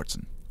அழைக்கிறீங்க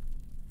வாட்சன்,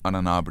 ஆனா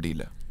நான் அப்படி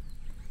இல்லை.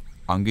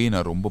 அங்கேயும்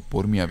நான் ரொம்ப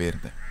பொறுமையாவே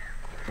இருந்தேன்.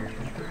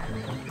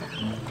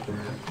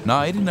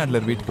 நான் ஐரின்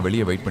ஆட்லர் வீட்டுக்கு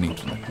வெளியே வெயிட்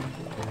பண்ணிட்டு இருந்தேன்.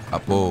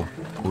 அப்போ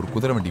ஒரு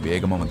குதிரை வண்டி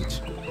வேகமா வந்துச்சு.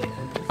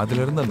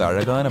 அதுல இருந்து அந்த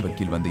அழகான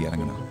வக்கீல் வந்து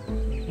இறங்கினான்.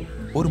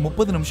 ஒரு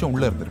 30 நிமிஷம்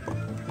உள்ள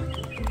இருந்திருப்பான்.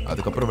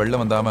 அதுக்கப்புறம் வெளில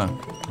வந்தாம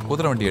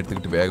குதிரை வண்டி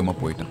எடுத்துக்கிட்டு வேகமா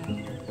போயிட்டான்.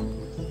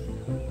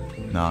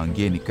 நான்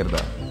அங்கேயே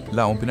நிக்கிறதா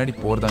இல்ல அவன் பின்னாடி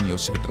போறதான்னு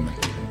யோசிச்சுக்கிட்டு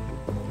இருந்தேன்.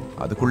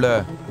 அதுக்குள்ள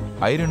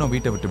ஐரினும்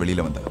வீட்டை விட்டு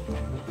வெளியில வந்தா.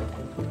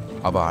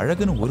 அவ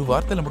அழகுன்னு ஒரு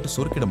வார்த்தையில மட்டும்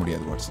சுருக்கிட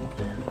முடியாது வாட்சன்.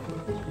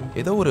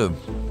 ஏதோ ஒரு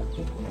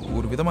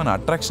விதமான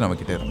அட்ராக்ஷன்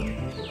அவகிட்ட இருந்தது.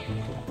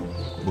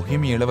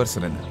 பொஹேமிய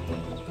இளவரசர் என்ன,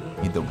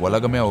 இந்த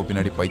உலகமே அவ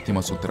பின்னாடி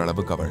பைத்தியமா சுத்துற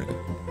அளவுக்கு அவ அழகு.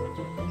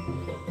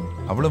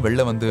 அவளும்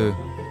வெளில வந்து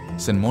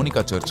சென்ட்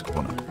மோனிகா சர்ச்சுக்கு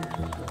போனான்.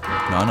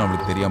 நானும்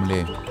அவளுக்கு தெரியாமலே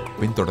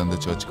பின்தொடர்ந்து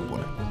சர்ச்சுக்கு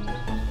போனேன்.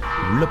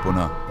 உள்ள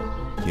போனா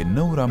என்ன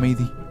ஒரு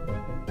அமைதி.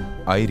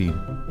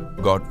 ஐரின்,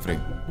 காட்ஃப்ரே,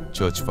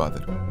 சர்ச்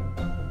ஃபாதர்,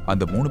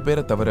 அந்த 3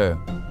 பேரை தவிர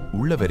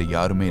உள்ள வேற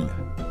யாருமே இல்லை.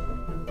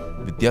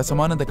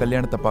 வித்தியாசமான அந்த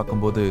கல்யாணத்தை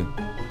பார்க்கும்போது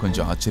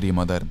கொஞ்சம்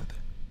ஆச்சரியமா தான் இருந்தது.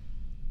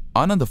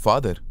 ஆனா அந்த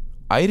ஃபாதர்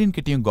ஐரின்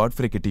கிட்டையும்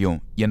காட்ஃப்ரே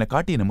கிட்டையும் என்னை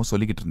காட்டி என்னமோ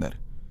சொல்லிக்கிட்டு இருந்தார்.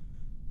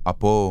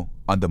 அப்போ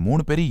அந்த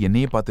 3 பேரும்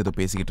என்னையே பார்த்து ஏதோ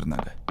பேசிக்கிட்டு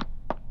இருந்தாங்க.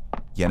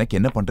 எனக்கு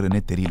என்ன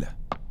பண்றதுன்னே தெரியல.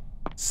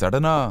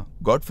 சடனா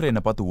காட்ஃப்ரே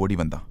என்னை பார்த்து ஓடி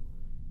வந்தான்.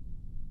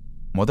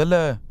 முதல்ல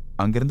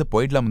அங்கிருந்து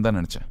போயிடலாம்னு தான்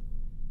நினைச்சேன்.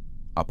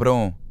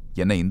 அப்புறம்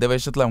என்ன இந்த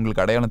வேஷத்துல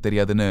அவங்களுக்கு அடையாளம்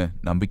தெரியாதுன்னு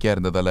நம்பிக்கையா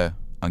இருந்ததால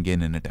அங்கேயே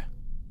நின்னுட்டேன்.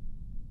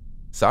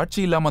 சாட்சி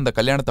இல்லாம அந்த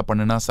கல்யாணத்தை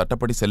பண்ணுனா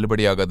சட்டப்படி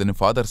செல்லுபடி ஆகாதுன்னு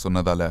ஃபாதர்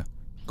சொன்னதால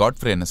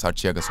காட்ஃப்ரே என்ன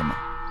சாட்சியாக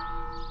சொன்னான்.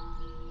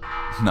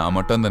 நான்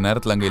மட்டும் அந்த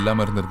நேரத்தில் அங்க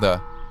இல்லாம இருந்திருந்தா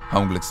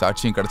அவங்களுக்கு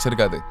சாட்சியும்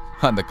கிடைச்சிருக்காது,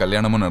 அந்த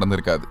கல்யாணமும்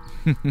நடந்திருக்காது.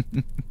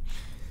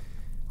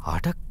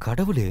 அட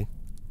கடவுளே!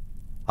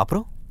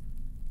 அப்புறம்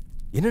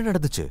என்ன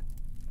நடந்துச்சு?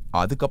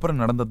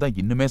 அதுக்கப்புறம் நடந்ததுதான்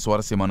இன்னுமே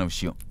சுவாரஸ்யமான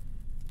விஷயம்.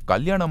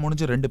 கல்யாணம்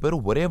முடிஞ்சு 2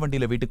 பேரும் ஒரே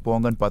வண்டியில வீட்டுக்கு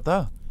போவாங்கன்னு பார்த்தா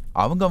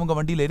அவங்க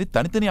வண்டியில ஏறி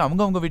தனித்தனியா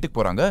அவங்க வீட்டுக்கு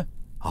போறாங்க.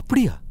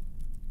 அப்படியா?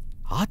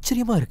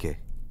 ஆச்சரியமா இருக்கே.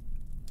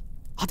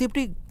 அது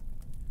எப்படி?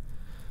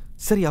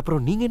 சரி,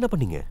 அப்புறம் நீங்க என்ன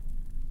பண்ணீங்க?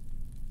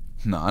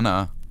 நானா?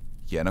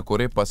 எனக்கு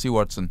ஒரே பசி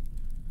வாட்சன்.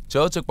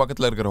 சர்ச்சுக்கு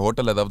பக்கத்துல இருக்கிற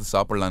ஹோட்டல் ஏதாவது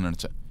சாப்பிடலாம்னு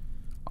நினைச்சேன்.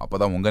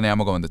 அப்பதான் உங்க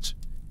ஞாபகம் வந்துச்சு.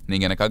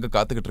 நீங்க எனக்காக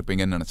காத்துக்கிட்டு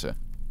இருப்பீங்கன்னு நினைச்சேன்.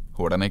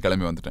 உடனே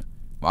கிளம்பி வந்துட்டேன்.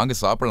 வாங்க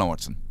சாப்பிடலாம்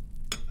வாட்சன்.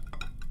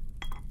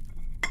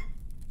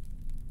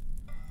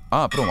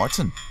 அப்புறம்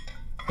வாட்சன்,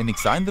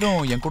 இன்னைக்கு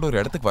சாயந்தரம் என் கூட ஒரு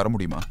இடத்துக்கு வர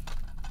முடியுமா?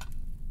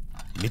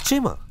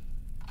 நிச்சயமா.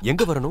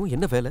 எங்க வரணும்?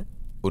 என்ன வேலை?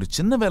 ஒரு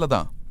சின்ன வேலை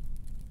தான்.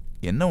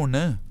 என்ன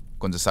ஒண்ணு,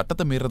 கொஞ்சம்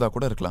சட்டத்தை மீறதா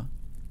கூட இருக்கலாம்.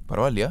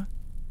 பரவாயில்லையா?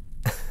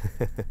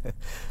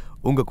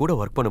 உங்க கூட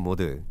ஒர்க்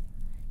பண்ணும்போது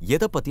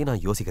எதை பத்தி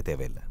நான் யோசிக்க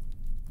தேவையில்லை.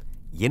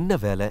 என்ன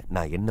வேலை,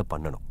 நான் என்ன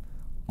பண்ணணும்,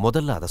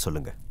 முதல்ல அதை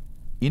சொல்லுங்க.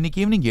 இன்னைக்கு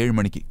ஈவினிங் 7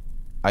 மணிக்கு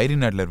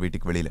ஐரின் ஆட்லர்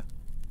வீட்டுக்கு வெளியில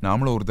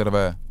நாமளும் ஒரு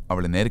தடவை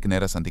அவளை நேருக்கு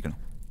நேரா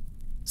சந்திக்கணும்.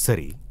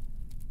 சரி,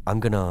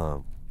 அங்க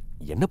நான்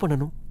என்ன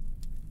பண்ணணும்?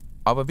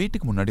 அவ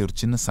வீட்டுக்கு முன்னாடி ஒரு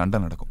சின்ன சண்டை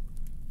நடக்கும்.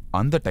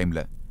 அந்த டைம்ல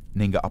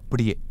நீங்க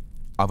அப்படியே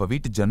அவ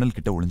வீட்டு ஜன்னல்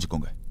கிட்ட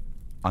ஒளிஞ்சுக்கோங்க.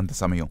 அந்த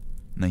சமயம்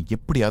நான்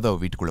எப்படியாவது அவ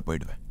வீட்டுக்குள்ள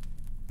போயிடுவேன்.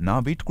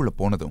 நான் வீட்டுக்குள்ள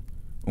போனதும்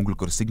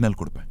உங்களுக்கு ஒரு சிக்னல்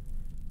கொடுப்பேன்.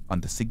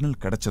 அந்த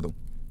சிக்னல் கிடைச்சதும்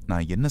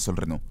நான் என்ன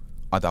சொல்றேனோ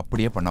அதை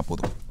அப்படியே பண்ணா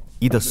போதும்.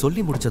 இத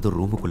சொல்லி முடிச்சதும்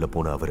ரூமுக்குள்ள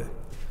போன அவரு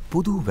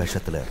புது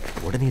வேஷத்துல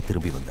உடனே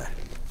திரும்பி வந்தார்.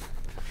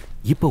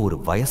 இப்ப ஒரு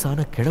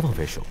வயசான கிழவன்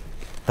வேஷம்.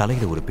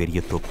 தலையில ஒரு பெரிய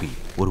தொப்பி,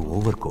 ஒரு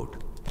ஓவர் கோட்.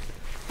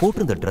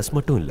 போட்டிருந்த ட்ரெஸ்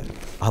மட்டும் இல்ல,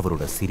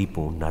 அவரோட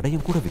சிரிப்பும்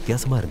நடையும் கூட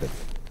வித்தியாசமா இருந்தது.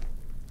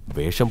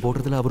 வேஷம்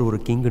போடுறதுல அவர் ஒரு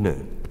கிங்னு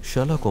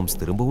ஷெர்லாக் ஹோம்ஸ்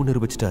திரும்பவும்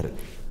நிரூபிச்சிட்டாரு.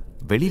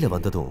 வெளியில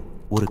வந்ததும்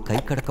ஒரு கை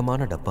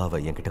கடக்கமான டப்பாவை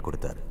என்கிட்ட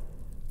கொடுத்தாரு.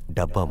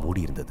 டப்பா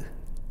மூடி இருந்தது.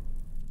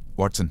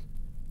 வாட்சன்,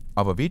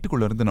 அவ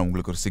வீட்டுக்குள்ள இருந்து நான்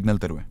உங்களுக்கு ஒரு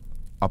சிக்னல் தருவேன்.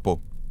 அப்போ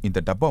இந்த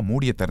டப்பா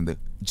மூடிய திறந்து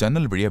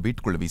ஜன்னல் வழியா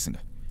வீட்டுக்குள்ள வீசுங்க.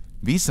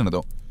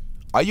 வீசினதும்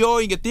ஐயோ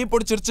இங்க தீ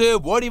பிடிச்சிருச்சு,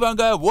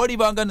 ஓடி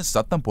வாங்கன்னு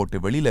சத்தம் போட்டு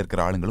வெளியில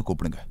இருக்கிற ஆளுங்களை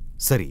கூப்பிடுங்க.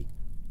 சரி,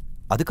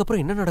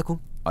 அதுக்கப்புறம் என்ன நடக்கும்?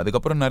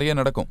 அதுக்கப்புறம் நிறைய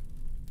நடக்கும்.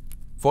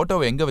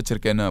 போட்டோவை எங்க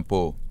வச்சிருக்கேன்னு அப்போ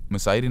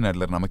மிஸ் ஐரின்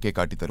அட்லர் நமக்கே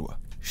காட்டி தருவா.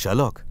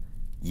 ஷெர்லாக்,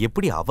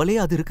 எப்படி அவளே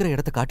அது இருக்கிற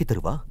இடத்த காட்டி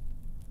தருவா?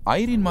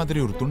 ஐரின் மாதிரி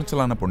ஒரு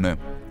துணிச்சலான பொண்ணு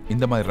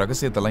இந்த மாதிரி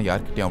ரகசியத்தெல்லாம்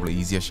யார்கிட்டயும் அவ்வளவு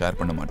ஈஸியா ஷேர்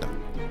பண்ண மாட்டான்.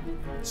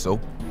 சோ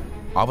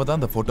அவ தான்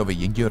அந்த போட்டோவை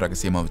எங்கேயோ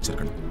ரகசியமா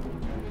வச்சிருக்கணும்.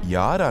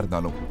 யாரா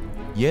இருந்தாலும்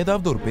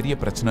ஏதாவது ஒரு பெரிய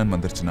பிரச்சனைன்னு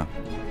வந்துருச்சுன்னா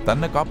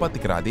தன்னை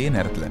காப்பாத்திக்கிற அதே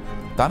நேரத்துல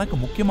தனக்கு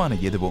முக்கியமான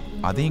எதுவோ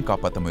அதையும்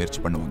காப்பாற்ற முயற்சி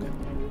பண்ணுவாங்க.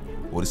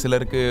 ஒரு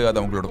சிலருக்கு அது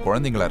அவங்களோட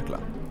குழந்தைங்களா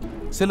இருக்கலாம்,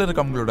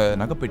 சிலருக்கு அவங்களோட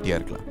நகைப்பெட்டியா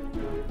இருக்கலாம்.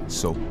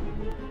 சோ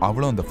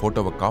அவளும் அந்த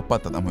போட்டோவை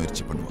காப்பாற்ற தான்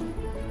முயற்சி பண்ணுவான்.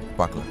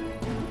 பார்க்கலாம்.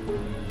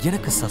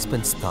 எனக்கு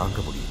சஸ்பென்ஸ் தாங்க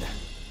முடியல.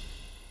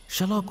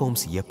 ஷெர்லாக்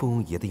ஹோம்ஸ்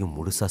எப்பவும் எதையும்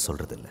முழுசா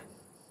சொல்றதில்ல.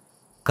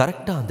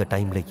 கரெக்டா அந்த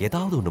டைம்ல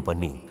ஏதாவது ஒன்று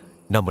பண்ணி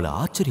நம்மளை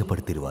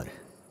ஆச்சரியப்படுத்திடுவாரு.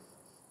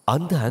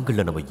 அந்த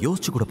ஆங்கிள் நம்ம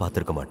யோசிச்சு கூட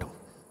பார்த்திருக்க மாட்டோம்.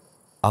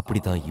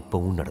 அப்படிதான்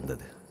இப்பவும்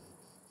நடந்தது.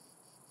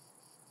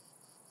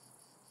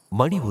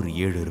 மணி ஒரு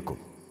 7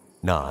 இருக்கும்.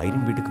 நான்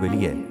ஐரின் வீட்டுக்கு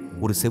வெளியே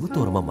ஒரு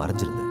செவுத்தோரமா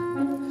மறைஞ்சிருந்தேன்.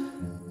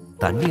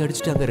 தண்ணி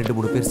அடிச்சுட்டு அங்க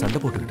 2-3 பேர் சண்டை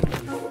போட்டுக்கிட்டு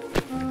இருந்தாங்க.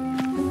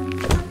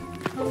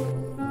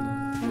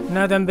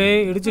 என்ன தம்பி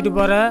இடிச்சிட்டு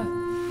போற?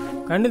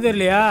 கண்ணு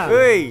தெரியலையா?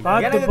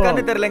 எனக்கு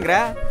கண்ணு தெரியலங்கற,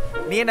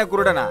 நீ என்ன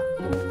குருடனா?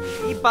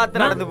 நீ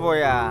பார்த்து நடந்து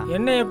போயா?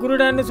 என்ன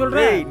குருடான்னு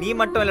சொல்ற? நீ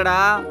மட்டும் இல்லடா,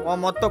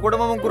 உன் மொத்த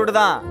குடும்பமும்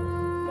குருடுதான்.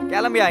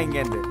 கிளம்பியா இங்க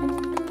இருந்து.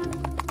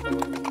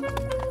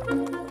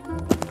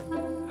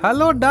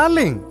 ஹலோ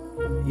டார்லிங்,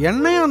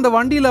 என்னையும் அந்த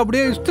வண்டியில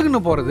அப்படியே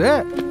இஷ்டுக்குன்னு போறது?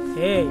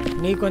 ஏய்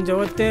நீ கொஞ்சம்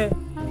ஒத்து.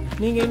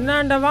 நீங்க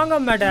என்னண்டா வாங்க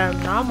மேடம்,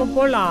 நாம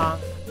போலாம்.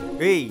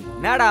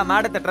 என்னடா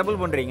மேடத்தை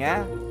ட்ரபிள் பண்றீங்க?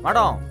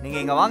 மேடம் நீங்க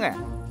இங்க வாங்க,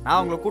 நான்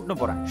உங்களை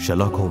கூட்டிட்டு போறேன்.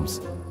 ஷெர்லாக் ஹோம்ஸ்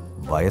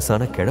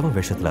வயசான கிழமை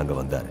வேஷத்துல அங்க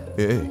வந்தார்.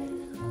 ஏய்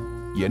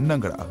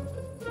என்னங்கடா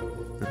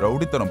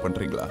ரவுடித்தனம்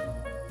பண்றீங்களா?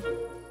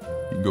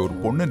 இங்க ஒரு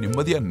பொண்ணு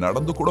நிம்மதியா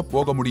நடந்து கூட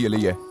போக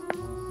முடியலையே.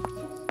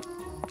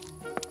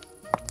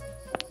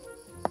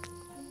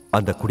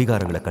 அந்த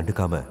குடிகாரங்களை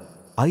கண்டுக்காம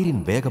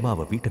ஐரின் வேகமா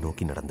அவ வீட்டை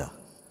நோக்கி நடந்தா.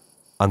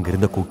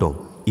 அங்கிருந்த கூட்டம்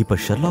இப்ப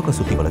ஷெர்லாக்க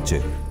சுத்தி வளைச்சு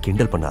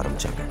கிண்டல் பண்ண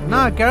ஆரம்பிச்சாங்க.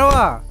 நான்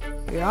கிழவா,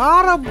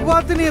 யார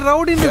பார்த்து நீ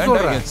ரவுடின்னு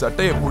சொல்ற? என்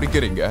சட்டையை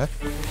பிடிக்கிறீங்க,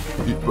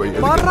 இப்போ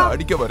எதுக்கு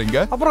அடிக்க வரீங்க?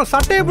 அப்புறம்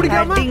சட்டையை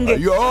பிடிக்காம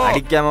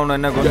அடிக்காம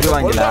என்ன கொஞ்சம்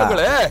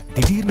வாங்கிடா.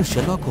 திடீர்னு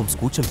ஷெர்லாக் ஹோம்ஸ்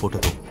கூச்சல்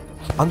போட்டதும்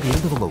அங்க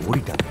இருந்தவங்க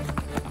ஓடிட்டாங்க.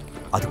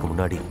 அதுக்கு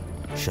முன்னாடி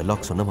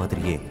ஷெர்லாக் சொன்ன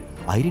மாதிரியே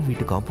ஐரின்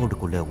வீட்டு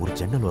காம்பவுண்டுக்குள்ள ஒரு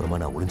ஜன்னல் ஓரமா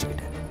நான்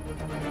ஒளிஞ்சுக்கிட்டேன்.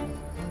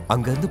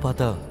 அங்க இருந்து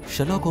பார்த்தா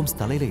ஷெர்லாக் ஹோம்ஸ்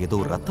தலையில ஏதோ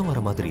ரத்தம் வர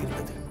மாதிரி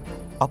இருந்தது.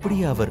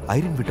 அப்படியே அவர்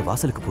ஐரின் வீட்டு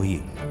வாசலுக்கு போய்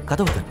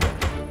கதவை தட்டினார்.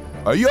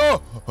 ஐயோ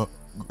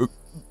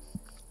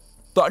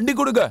தண்ணி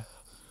கொடுங்க,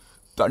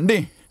 தண்ணி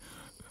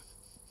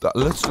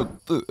தலை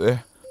சுத்து,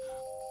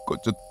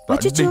 கொஞ்சம்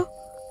தண்ணி.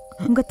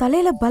 உங்க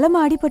தலையில பலமா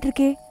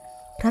அடிபட்டிருக்கே,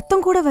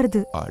 ரத்தம் கூட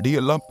வருது.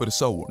 அடியெல்லாம்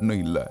பெருசா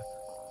ஒண்ணும் இல்ல,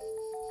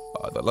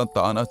 அதெல்லாம்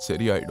தானா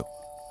சரியாயிடும்.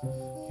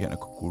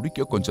 எனக்கு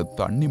குடிக்க கொஞ்சம்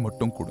தண்ணி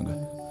மட்டும் கொடுங்க,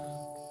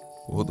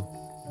 போதும்.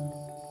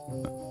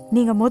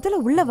 நீங்க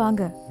முதல்ல உள்ள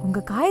வாங்க, உங்க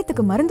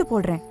காயத்துக்கு மருந்து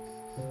போடுறேன்.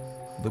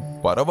 அது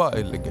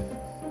பரவாயில்லைங்க,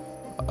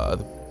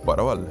 அது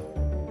பரவாயில்ல.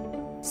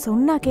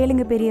 சொன்னா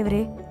கேளுங்க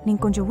பெரியவரே,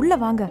 நீங்க கொஞ்சம் உள்ள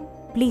வாங்க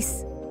ப்ளீஸ்.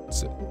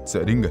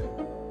 சரிங்க,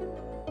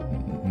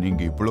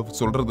 நீங்க இவ்வளவு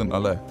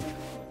சொல்றதுனால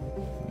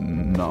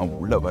நான்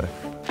உள்ள வரேன்.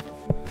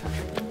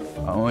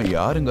 அவன்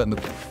யாருங்க அந்த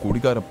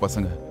குடிகார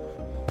பசங்க?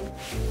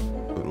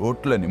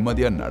 ரோட்ல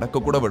நிம்மதியா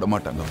நடக்க கூட விட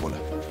மாட்டாங்க போல.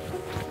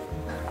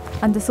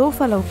 அந்த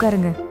சோஃபால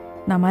உட்காருங்க,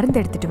 நான்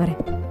மருந்து எடுத்துட்டு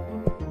வரேன்.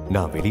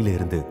 நான் வெளியில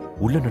இருந்து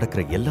உள்ள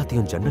நடக்கிற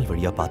எல்லாத்தையும் ஜன்னல்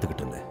வழியா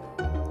பாத்துக்கிட்டு இருந்தேன்.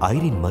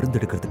 ஐரின் மருந்து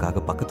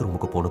எடுக்கிறதுக்காக பக்கத்து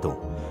ரூமுக்கு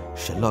போனதும்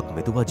ஷெர்லாக்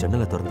மெதுவா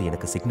ஜன்னலை திறந்து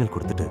எனக்கு சிக்னல்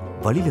கொடுத்துட்டு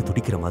வழியில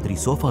துடிக்கிற மாதிரி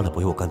சோஃபால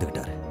போய்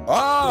உட்காந்துக்கிட்டாரு.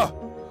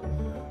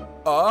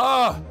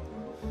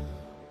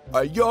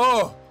 ஐயோ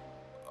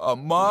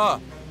அம்மா,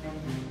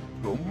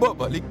 ரொம்ப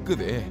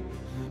வலிக்குதே.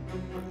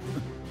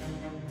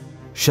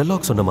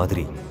 ஷெர்லாக் சொன்ன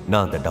மாதிரி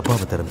நான் அந்த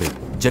டப்பாவை திறந்து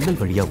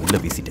ஜன்னல் வழியா உள்ள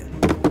வீசிட்டேன்.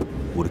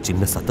 ஒரு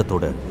சின்ன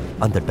சத்தத்தோட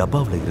அந்த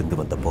டப்பாவில இருந்து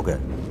வந்த புகை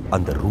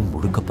அந்த ரூம்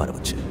முழுக்க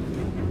பரவச்சு.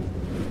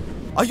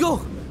 ஐயோ,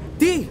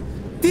 தீ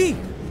தீ!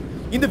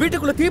 இந்த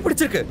வீட்டுக்குள்ள தீ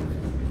பிடிச்சிருக்கு.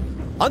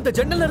 அந்த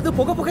ஜன்னல்ல இருந்து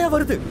புகையா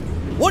வருது.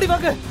 ஓடி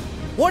வாங்க,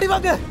 ஓடி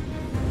வாங்க!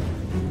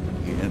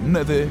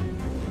 என்னது?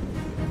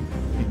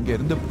 இங்க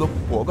இருந்து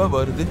புகை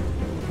வருது.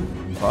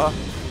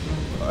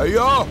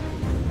 ஐயோ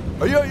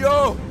ஐயோ,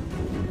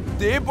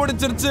 தீ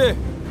பிடிச்சிருச்சு,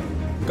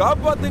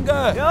 காப்பாத்துங்க.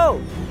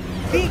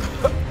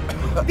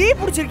 தீ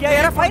பிடிச்சிருக்கியா?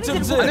 யாரா ஃபயர்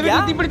இன்ஜின் கூப்பிடுங்க.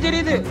 தீ பிடிச்சி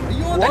எரியுது.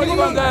 ஐயோ ஓடி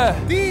வாங்க.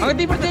 தீ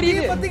பிடிச்சி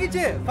எரியுது.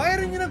 பத்திக்கிச்சு,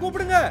 ஃபயர் இன்ஜினை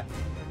கூப்பிடுங்க.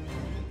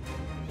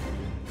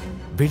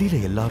 வெளியில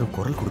எல்லாரும்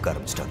குரல் கொடுக்க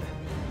ஆரம்பிச்சிட்டாங்க.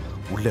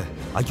 உள்ள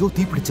ஐயோ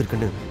தீ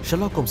பிடிச்சிருக்குன்னு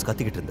ஷெர்லாக் ஹோம்ஸ்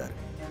கத்திக்கிட்டு இருந்தார்.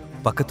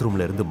 பக்கத்து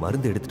ரூம்ல இருந்து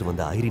மருந்து எடுத்துட்டு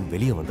வந்த ஐரின்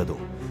வெளியே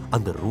வந்ததும்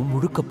அந்த ரூம்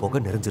முழுக்க புகை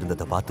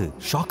நிறைஞ்சிருந்ததை பார்த்து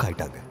ஷாக்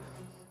ஆயிட்டாங்க.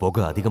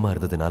 புகை அதிகமா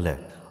இருந்ததுனால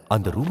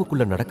அந்த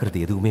ரூமுக்குள்ள நடக்கிறது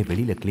எதுவுமே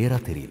வெளியில கிளியரா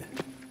தெரியல.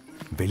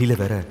 வெளியில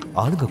வேற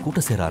ஆளுங்க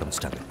கூட்டம் சேர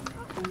ஆரம்பிச்சிட்டாங்க.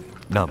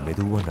 நான்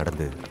மெதுவா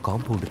நடந்து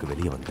காம்பவுண்டுக்கு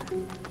வெளியே வந்தேன்.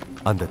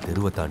 அந்த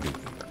தெருவை தாண்டி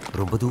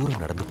ரொம்ப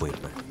தூரம் நடந்து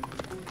போயிருந்தேன்.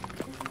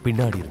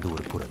 பின்னாடி இருந்து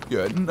ஒரு குரல்.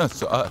 என்ன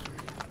சார்,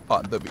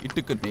 அந்த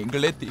வீட்டுக்கு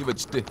நீங்களே தீ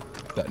வச்சுட்டு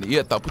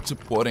தனியா தப்பிச்சு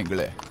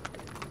போறீங்களே.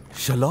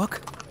 ஷெர்லாக்,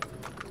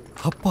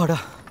 அப்பாடா,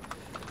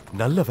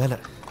 நல்ல வேலை.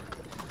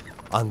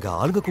 அங்க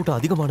ஆளுங்க கூட்டம்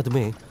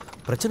அதிகமானதுமே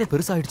பிரச்சனை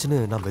பெருசாயிடுச்சுன்னு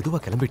நான் மெதுவா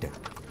கிளம்பிட்டேன்.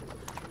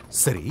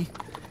 சரி,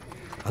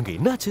 அங்க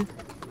என்னாச்சு?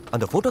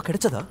 அந்த போட்டோ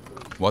கிடைச்சதா?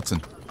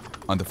 வாட்சன்,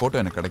 அந்த போட்டோ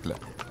எனக்கு கிடைக்கல.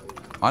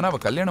 ஆனா அவ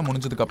கல்யாணம்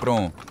முடிஞ்சதுக்கு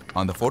அப்புறம்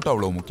அந்த போட்டோ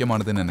அவ்வளவு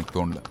முக்கியமானதுன்னு எனக்கு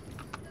தோணல.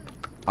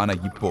 ஆனா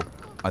இப்போ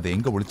அதை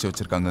எங்க ஒளிச்சு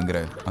வச்சிருக்காங்கங்கிற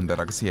அந்த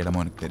ரகசிய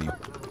இடமும் எனக்கு தெரியும்.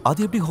 அது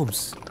எப்படி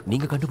ஹோம்ஸ்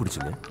நீங்க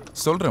கண்டுபிடிச்சீங்க?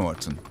 சொல்றேன்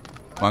வாட்சன்,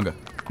 வாங்க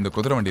இந்த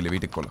குதிரை வண்டியில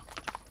வீட்டுக்கு போலாம்.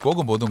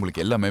 போகும்போது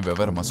உங்களுக்கு எல்லாமே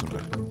விவரமா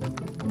சொல்றேன்.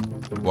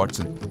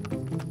 வாட்சன்,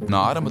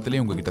 நான்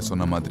ஆரம்பத்திலேயே உங்ககிட்ட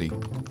சொன்ன மாதிரி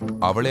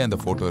அவளே அந்த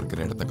போட்டோ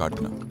இருக்கிற இடத்த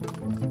காட்டினான்.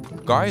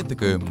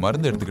 காயத்துக்கு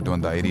மருந்து எடுத்துக்கிட்டு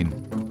வந்த ஐரீன்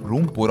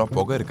ரூம் பூரா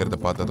புகை இருக்கிறத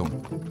பார்த்ததும்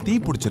தீ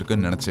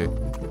பிடிச்சிருக்குன்னு நினைச்சு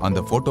அந்த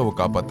போட்டோவை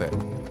காப்பாத்த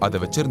அதை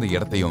வச்சிருந்த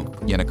இடத்தையும்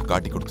எனக்கு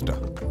காட்டி கொடுத்துட்டா.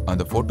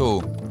 அந்த போட்டோ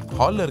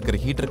ஹால்ல இருக்கிற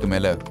ஹீட்டருக்கு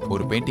மேல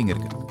ஒரு பெயிண்டிங்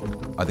இருக்கு.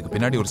 அதுக்கு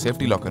பின்னாடி ஒரு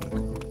சேஃப்டி லாக்கர்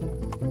இருக்கு.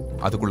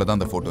 அதுக்குள்ளதான்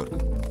அந்த போட்டோ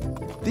இருக்கு.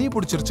 தீ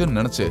பிடிச்சிருச்சுன்னு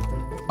நினைச்சு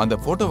அந்த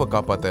போட்டோவை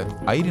காப்பாத்த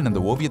ஐரீன்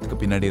அந்த ஓவியத்துக்கு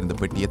பின்னாடி இருந்த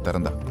பெட்டியை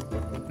திறந்தா.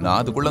 நான்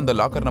அதுக்குள்ள அந்த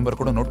லாக்கர் நம்பர்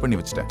கூட நோட் பண்ணி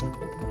வச்சிட்டேன்.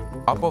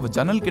 அப்போ அவ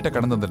ஜன்னல் கிட்ட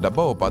கடந்த அந்த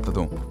டப்பாவை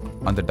பார்த்ததும்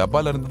அந்த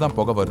டப்பால இருந்து தான்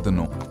புகை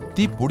வருதுன்னும்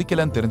தீ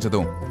பிடிக்கலன்னு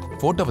தெரிஞ்சதும்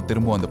போட்டோவை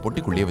திரும்ப அந்த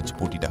பொட்டிக்குள்ளேயே வச்சு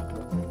பூட்டிட்டா.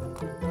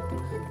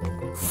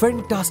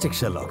 Fantastic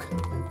Sherlock.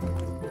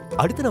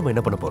 அடுத்து நாம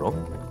என்ன பண்ண போறோம்?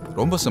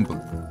 ரொம்ப சிம்பிள்.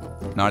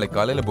 நாளை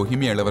காலையில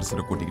பொஹிமியா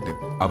இளவரசரை கூட்டிக்கிட்டு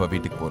அவ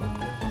வீட்டுக்கு போறோம்.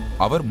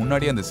 அவர்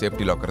முன்னாடி அந்த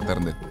சேஃப்டி லாக்கரை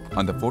திறந்து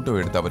அந்த போட்டோ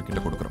எடுத்து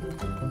அவர்கிட்ட கொடுக்குறோம்.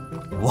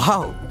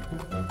 வாவ்,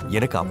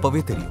 எனக்கு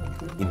அப்பவே தெரியும்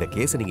இந்த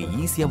கேஸை நீங்க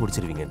ஈஸியா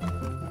முடிச்சிருவீங்க.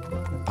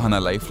 ஆனா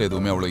லைஃப்ல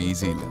எதுவுமே அவ்வளவு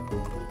ஈஸி இல்லை.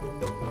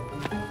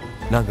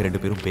 நாங்க 2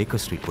 பேரும்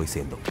பேக்கர் ஸ்ட்ரீட் போய்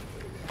சேர்ந்தோம்.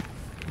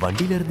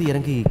 வண்டியில இருந்து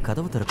இறங்கி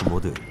கதவு திறக்கும்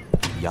போது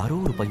யாரோ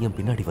ஒரு பையன்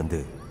பின்னாடி வந்து,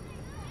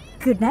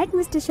 good night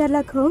mister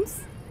Sherlock Holmes.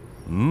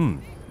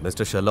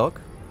 Mister Sherlock,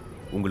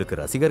 உங்களுக்கு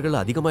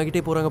ரசிகர்கள்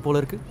அதிகமாகிட்டே போறாங்க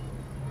போல இருக்கு.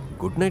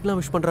 குட் நைட்லாம்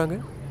விஷ் பண்றாங்க.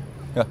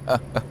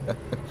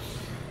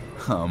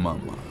 ஆமா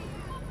ஆமா.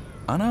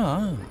 ஆனா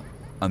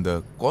அந்த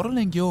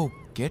குரல் எங்கேயோ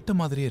கேட்ட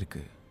மாதிரியே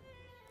இருக்கு.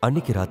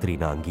 அன்னைக்கு ராத்திரி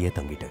நான் அங்கேயே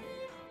தங்கிட்டேன்.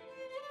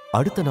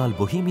 அடுத்த நாள்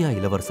பொஹீமியா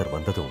இளவரசர்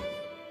வந்ததும்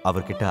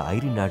அவர்கிட்ட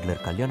ஐரின்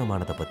ஆட்லர்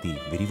கல்யாணமானதை பத்தி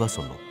விரிவா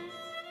சொன்னோம்.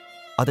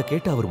 அதை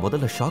கேட்டு அவர்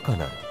முதல்ல ஷாக்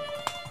ஆனார்.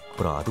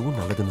 அப்புறம் அதுவும்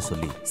நல்லதுன்னு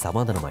சொல்லி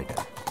சமாதானம்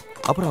ஆயிட்டார்.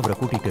 அப்புறம் அவரை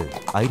கூட்டிட்டு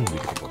ஐரின்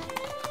வீட்டுக்கு போனோம்.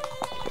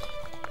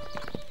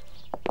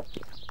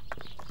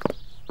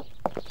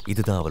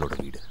 இதுதான் அவளோட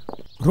வீடு.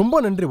 ரொம்ப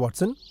நன்றி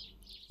வாட்சன்.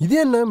 இது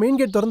என்ன மெயின்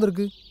கேட்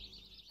திறந்திருக்கு?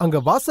 அங்க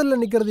வாசல்ல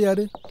நிக்கிறது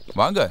யாரு?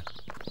 வாங்க,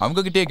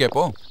 அவங்க கிட்டே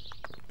கேட்போம்.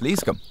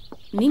 Please come.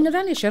 நீங்க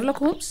தானே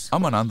ஷெர்லாக் ஹோம்ஸ்?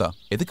 ஆமா, நான் தான்.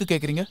 எதுக்கு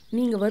கேட்குறீங்க?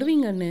 நீங்க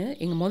வருவீங்கன்னு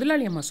எங்க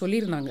முதலாளி அம்மா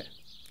சொல்லியிருந்தாங்க.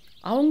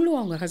 அவங்களும்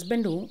அவங்க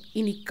ஹஸ்பண்டும்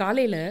இன்னைக்கு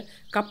காலையில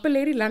கப்பல்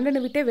ஏறி லண்டனை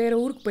விட்டே வேற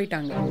ஊருக்கு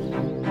போயிட்டாங்க.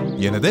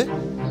 என்னது?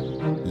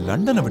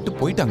 லண்டனை விட்டு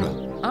போயிட்டாங்களா?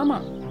 ஆமா,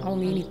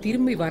 அவங்க இனி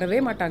திரும்பி வரவே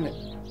மாட்டாங்க.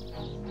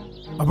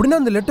 அப்படின்னா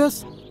அந்த லெட்டர்ஸ்,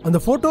 அந்த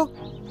போட்டோ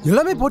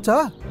எல்லாமே போச்சா?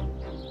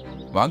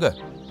 வாங்க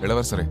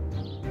இளவரசரே,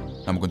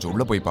 நம்ம கொஞ்சம்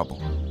உள்ள போய்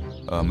பார்ப்போம்.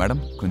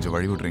 மேடம், கொஞ்சம்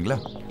வழி விடுறீங்களா?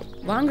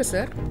 வாங்க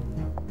சார்.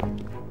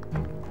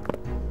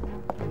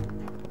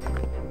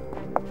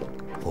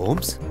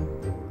 ஹோம்ஸ்,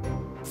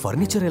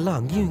 ஃபர்னிச்சர் எல்லாம்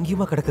அங்கேயும்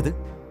இங்கேயுமா கிடக்குது.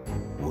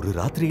 ஒரு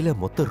ராத்திரியில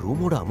மொத்த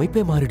ரூமோட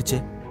அமைப்பே மாறிடுச்சு.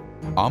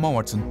 ஆமா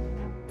வாட்சன்,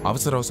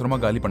 அவசர அவசரமா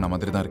காலி பண்ண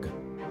மாதிரி தான் இருக்கு.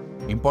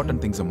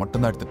 இம்பார்ட்டன்ட் திங்ஸை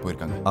மட்டும் தான் எடுத்துட்டு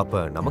போயிருக்காங்க.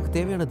 அப்ப நமக்கு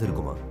தேவையானது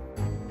இருக்குமா?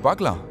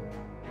 பார்க்கலாம்.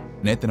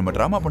 நேத்து நம்ம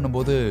டிராமா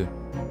பண்ணும்போது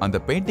அந்த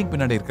பெயிண்டிங்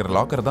பின்னாடி இருக்கிற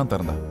லாக்கர் தான்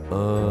திறந்தா.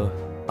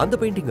 அந்த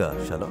பெயிண்டிங்கா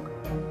ஷெர்லாக்?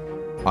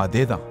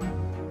 அதேதான்.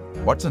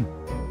 வாட்சன்,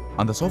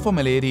 அந்த சோஃபா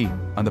மேல ஏறி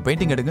அந்த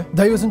பெயிண்டிங் எடுங்க.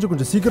 தயவு செஞ்சு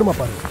கொஞ்சம் சீக்கிரமா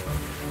பாருங்க.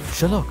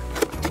 ஷெர்லாக்,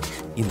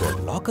 இந்த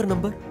லாக்கர்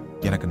நம்பர்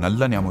எனக்கு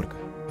நல்லா ஞாபகம் இருக்கு.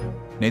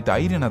 நேத்து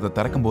ஐரன் அதை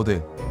திறக்கும் போது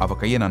அவ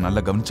கையை நான்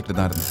நல்லா கவனிச்சுக்கிட்டு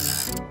தான் இருந்தேன்.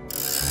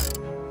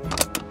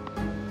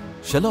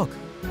 ஷெர்லாக்,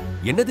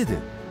 என்னது இது?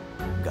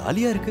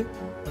 காலியா இருக்கு.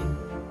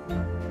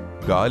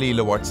 காலி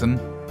இல்ல வாட்சன்,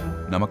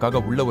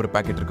 நமக்காக உள்ள ஒரு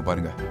பாக்கெட் இருக்கு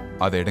பாருங்க,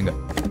 அதை எடுங்க.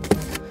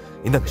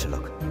 இந்தாங்க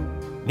ஷெர்லாக்,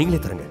 நீங்களே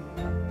தரங்க.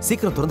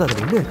 சீக்கிரம் திறந்து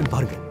அதுல என்ன இருக்குன்னு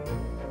பாருங்க.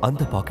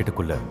 அந்த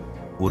பாக்கெட்டுக்குள்ள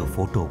ஒரு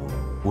போட்டோவும்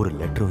ஒரு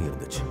லெட்டரும்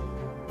இருந்துச்சு.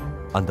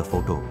 அந்த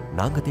போட்டோ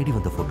நாங்க தேடி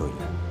வந்த போட்டோ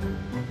இல்ல.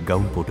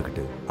 கவுன்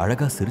போட்டுக்கிட்டு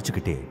அழகா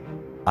சிரிச்சுக்கிட்டே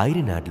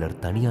ஐரின் ஆட்லர்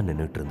தனியா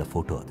நின்னுட்டு இருந்த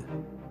போட்டோ அது.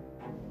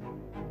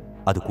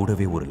 அது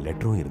கூடவே ஒரு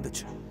லெட்டரும்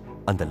இருந்துச்சு.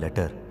 அந்த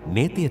லெட்டர்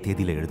நேத்தைய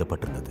தேதியில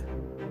எழுதப்பட்டிருந்தது.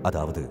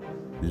 அதாவது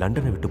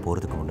லண்டனை விட்டு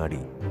போறதுக்கு முன்னாடி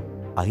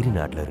ஐரின்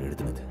ஆட்லர்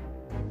எழுதினது.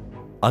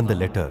 அந்த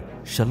லெட்டர்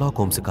ஷெர்லாக்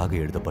ஹோம்ஸுக்காக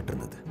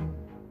எழுதப்பட்டிருந்தது.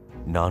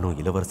 நானும்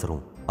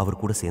இளவரசரும்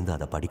அவர் கூட சேர்ந்து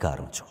அதை படிக்க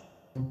ஆரம்பிச்சோம்.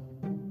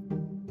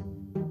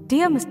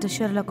 டியர் மிஸ்டர்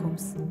ஷெர்லாக்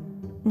ஹோம்ஸ்,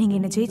 நீங்க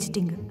என்ன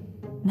ஜெயிச்சிட்டீங்க.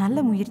 நல்ல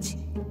முயற்சி.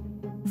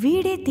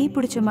 வீடே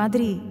தீப்பிடிச்ச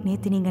மாதிரி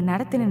நேத்து நீங்க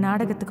நடத்தின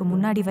நாடகத்துக்கு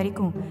முன்னாடி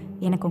வரைக்கும்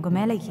எனக்கு உங்க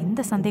மேல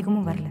எந்த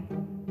சந்தேகமும் வரல.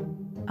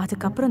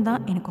 அதுக்கப்புறம்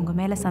தான் எனக்கு உங்க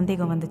மேல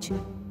சந்தேகம் வந்துச்சு.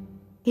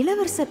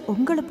 இளவரசர்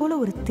உங்களை போல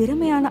ஒரு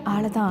திறமையான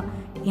ஆளை தான்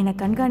என்னை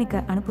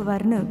கண்காணிக்க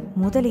அனுப்புவாருன்னு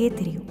முதலையே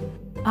தெரியும்.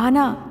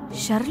 ஆனா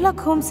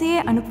ஷெர்லாக் ஹோம்ஸையே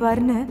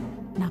அனுப்புவாருன்னு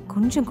நான்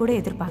கொஞ்சம் கூட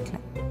எதிர்பார்க்கல.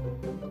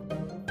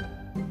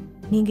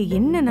 நீங்க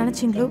என்ன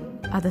நினைச்சீங்களோ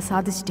அதை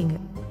சாதிச்சிட்டீங்க.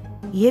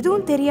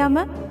 எதுவும்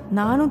தெரியாம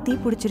நானும் தீ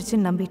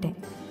பிடிச்சிருச்சுன்னு நம்பிட்டேன்.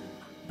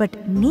 பட்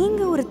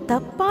நீங்க ஒரு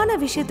தப்பான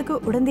விஷயத்துக்கு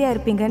உடந்தையா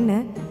இருப்பீங்கன்னு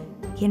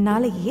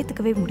என்னால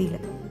ஏத்துக்கவே முடியல.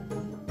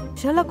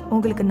 ஷெர்லாக்,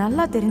 உங்களுக்கு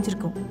நல்லா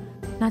தெரிஞ்சிருக்கும்,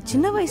 நான்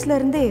சின்ன வயசுல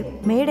இருந்தே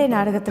மேடை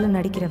நாடகத்துல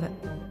நடிக்கிறவ.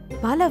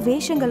 பல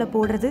வேஷங்களை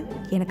போடுறது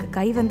எனக்கு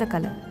கைவந்த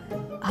கலை.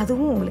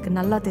 அதுவும் உங்களுக்கு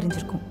நல்லா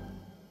தெரிஞ்சிருக்கும்.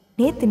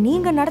 நேத்து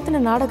நீங்க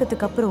நடத்தின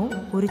நாடகத்துக்கு அப்புறம்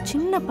ஒரு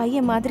சின்ன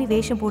பையன் மாதிரி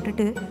வேஷம்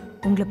போட்டுட்டு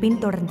உங்களை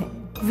பின்தொடர்ந்தேன்.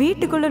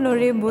 வீட்டுக்குள்ள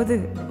நுழையும் போது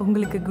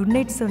உங்களுக்கு குட்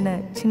நைட் சொன்ன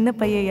சின்ன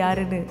பையன்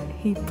யாருன்னு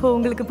இப்போ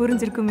உங்களுக்கு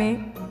புரிஞ்சிருக்குமே.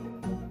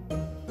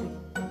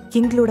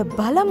 எங்களோட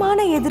பலமான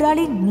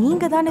எதிராளி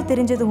நீங்க தானே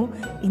தெரிஞ்சதும்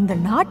இந்த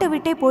நாட்டை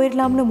விட்டே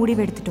போயிடலாம்னு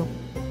முடிவெடுத்துட்டோம்.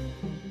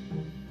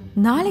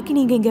 நாளைக்கு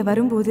நீங்க இங்க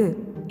வரும்போது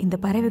இந்த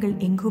பறவைகள்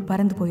எங்கோ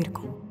பறந்து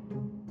போயிருக்கும்.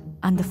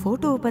 அந்த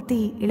போட்டோவை பத்தி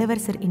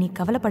இளவரசர் இனி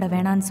கவலைப்பட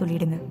வேணான்னு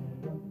சொல்லிடுங்க.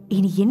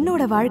 இனி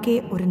என்னோட வாழ்க்கையை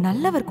ஒரு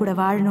நல்லவர் கூட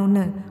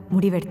வாழணும்னு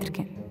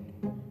முடிவெடுத்திருக்கேன்.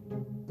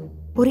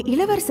 ஒரு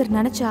இளவரசர்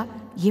நினைச்சா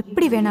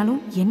எப்படி வேணாலும்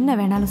என்ன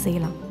வேணாலும்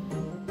செய்யலாம்.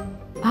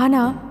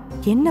 ஆனா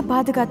என்ன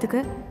பாதுகாத்துக்க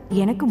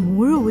எனக்கு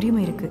முழு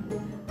உரிமை இருக்கு.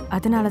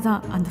 அதனால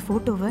தான் அந்த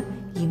போட்டோவை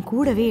என்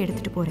கூடவே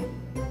எடுத்துட்டு போறேன்.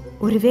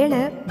 ஒருவேளை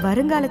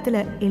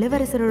வருங்காலத்துல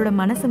இளவரசரோட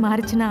மனசு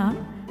மாறுச்சுன்னா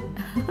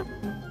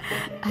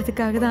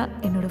அதுக்காக தான்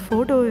என்னோட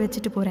போட்டோவை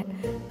வச்சுட்டு போறேன்.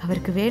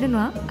 அவருக்கு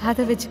வேணும்னா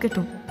அதை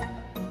வச்சுக்கட்டும்.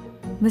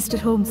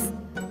 மிஸ்டர் ஹோம்ஸ்,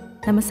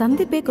 நம்ம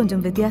சந்திப்பே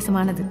கொஞ்சம்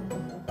வித்தியாசமானது.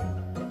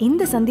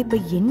 இந்த சந்திப்பை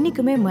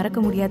என்னைக்குமே மறக்க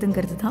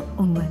முடியாதுங்கிறது தான்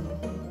உண்மை.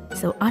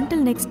 So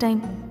until next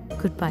time,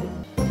 good bye.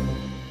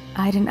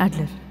 Iron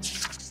Adler.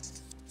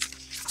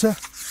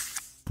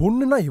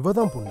 பொண்ணுன்னா இவ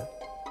தான் பொண்ணு.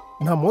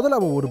 நான் முதல்ல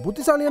அவ ஒரு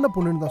புத்திசாலியான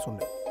பொண்ணுன்னு தான்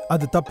சொன்னேன்.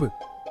 அது தப்பு.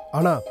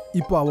 ஆனா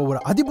இப்போ அவ ஒரு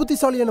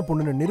அதிபுத்திசாலியான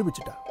பொண்ணுன்னு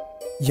நிரூபிச்சுட்டா.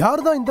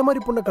 யார் தான் இந்த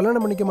மாதிரி பொண்ணை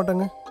கல்யாணம் பண்ணிக்க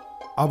மாட்டாங்க?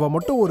 அவ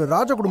மட்டும் ஒரு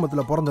ராஜ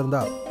குடும்பத்துல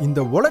பிறந்திருந்தா இந்த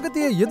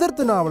உலகத்தையே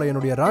எதிர்த்து நான் அவளை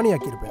என்னுடைய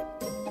ராணியாக்கி இருப்பேன்.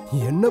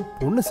 என்ன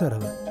பொண்ணு சார்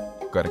அவ?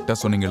 கரெக்டா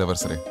சொன்னீங்க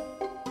இளவரசரே.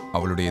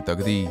 அவளுடைய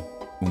தகுதி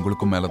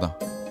உங்களுக்கும் மேலதான்.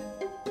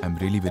 I am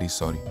really very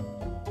sorry.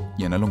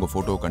 என்னால உங்க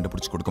போட்டோவை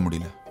கண்டுபிடிச்சு கொடுக்க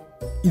முடியல.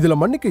 இதுல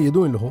மன்னிக்க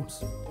எதுவும் இல்லை ஹோம்ஸ்.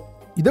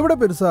 இதை விட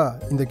பெருசா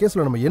இந்த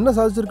கேஸ்ல நம்ம என்ன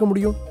சாதிச்சிருக்க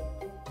முடியும்?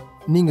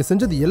 நீங்க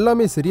செஞ்சது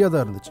எல்லாமே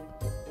சரியாதான் இருந்துச்சு.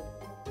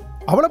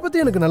 அவளை பத்தி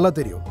எனக்கு நல்லா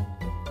தெரியும்.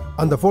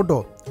 அந்த போட்டோ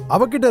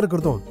அவகிட்ட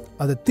இருக்கிறதும்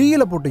அதை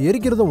தீயில போட்டு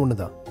எரிக்கிறதும்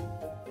ஒண்ணுதான்.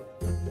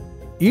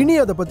 இனி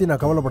அதை பத்தி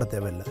நான் கவலைப்பட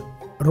தேவையில்லை.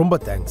 ரொம்ப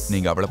தேங்க்ஸ்.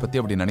 நீங்க அவளை பத்தி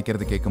அப்படி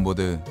நினைக்கிறது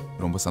கேட்கும்போது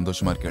ரொம்ப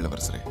சந்தோஷமா இருக்கு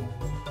இளவரசரே.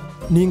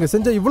 நீங்க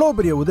செஞ்ச இவ்வளவு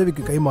பெரிய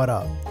உதவிக்கு கைமாறா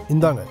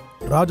இந்தாங்க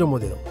ராஜ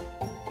மோதிரம்.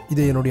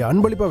 இதை என்னுடைய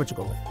அன்பளிப்பா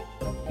வச்சுக்கோங்க.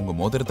 உங்க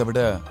மோதிரத்தை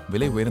விட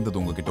விலை உயர்ந்தது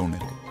உங்ககிட்ட ஒண்ணு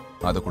இருக்கு.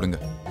 அதை கொடுங்க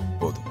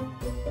போதும்.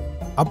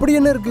 அப்படி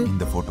என்ன இருக்கு?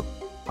 இந்த போட்டோ.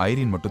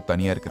 ஐரின் மட்டும்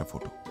தனியா இருக்கிற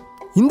போட்டோ.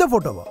 இந்த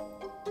போட்டோவா?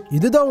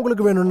 இதுதான்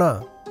உங்களுக்கு வேணும்னா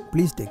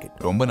ப்ளீஸ் டேக் இட்.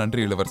 ரொம்ப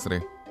நன்றி இளவரசரே.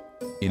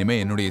 இனிமே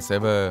என்னுடைய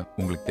சேவை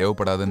உங்களுக்கு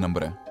தேவைப்படாதுன்னு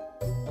நம்புறேன்.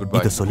 Good bye.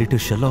 இதை சொல்லிட்டு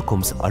ஷெர்லாக்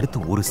ஹோம்ஸ் அடுத்து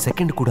ஒரு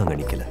செகண்ட் கூட அங்க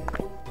நிக்கல.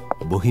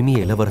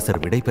 பொஹெமிய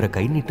இளவரசர் விடைபெற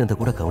கை நீட்டினதை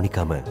கூட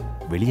கவனிக்காம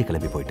வெளியே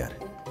கிளம்பி போயிட்டார்.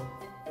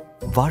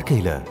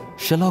 வாழ்க்கையில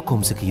ஷெர்லாக்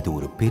ஹோம்ஸுக்கு இது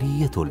ஒரு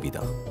பெரிய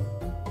தோல்விதான்.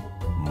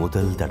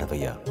 முதல்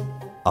தடவையா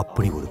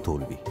அப்படி ஒரு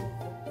தோல்வி.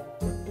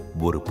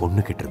 ஒரு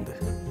பொண்ணு கிட்ட இருந்து,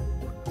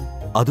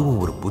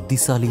 அதுவும் ஒரு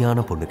புத்திசாலியான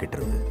பொண்ணு கிட்ட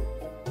இருந்து.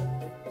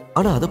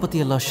 ஆனா அதை பத்தி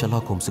எல்லாம்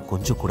ஷெர்லாக் ஹோம்ஸ்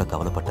கொஞ்சம் கூட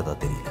கவலைப்பட்டதா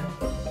தெரியல.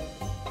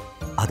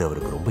 அது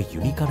அவருக்கு ரொம்ப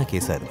யூனிக்கான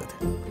கேஸா இருந்தது.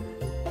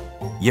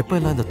 எப்ப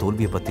எல்லாம் இந்த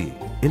தோல்வியை பத்தி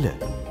இல்ல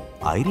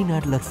ஐரின்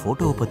ஆட்லர்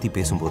போட்டோவை பத்தி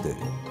பேசும்போது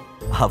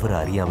அவர்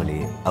அறியாமலே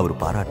அவர்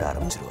பாராட்ட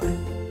ஆரம்பிச்சிருவாரு.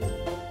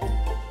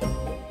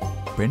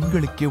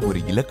 பெண்களுக்கே ஒரு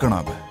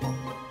இலக்கணாவ.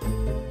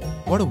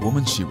 What a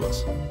woman she was.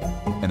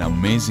 An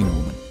amazing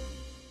woman.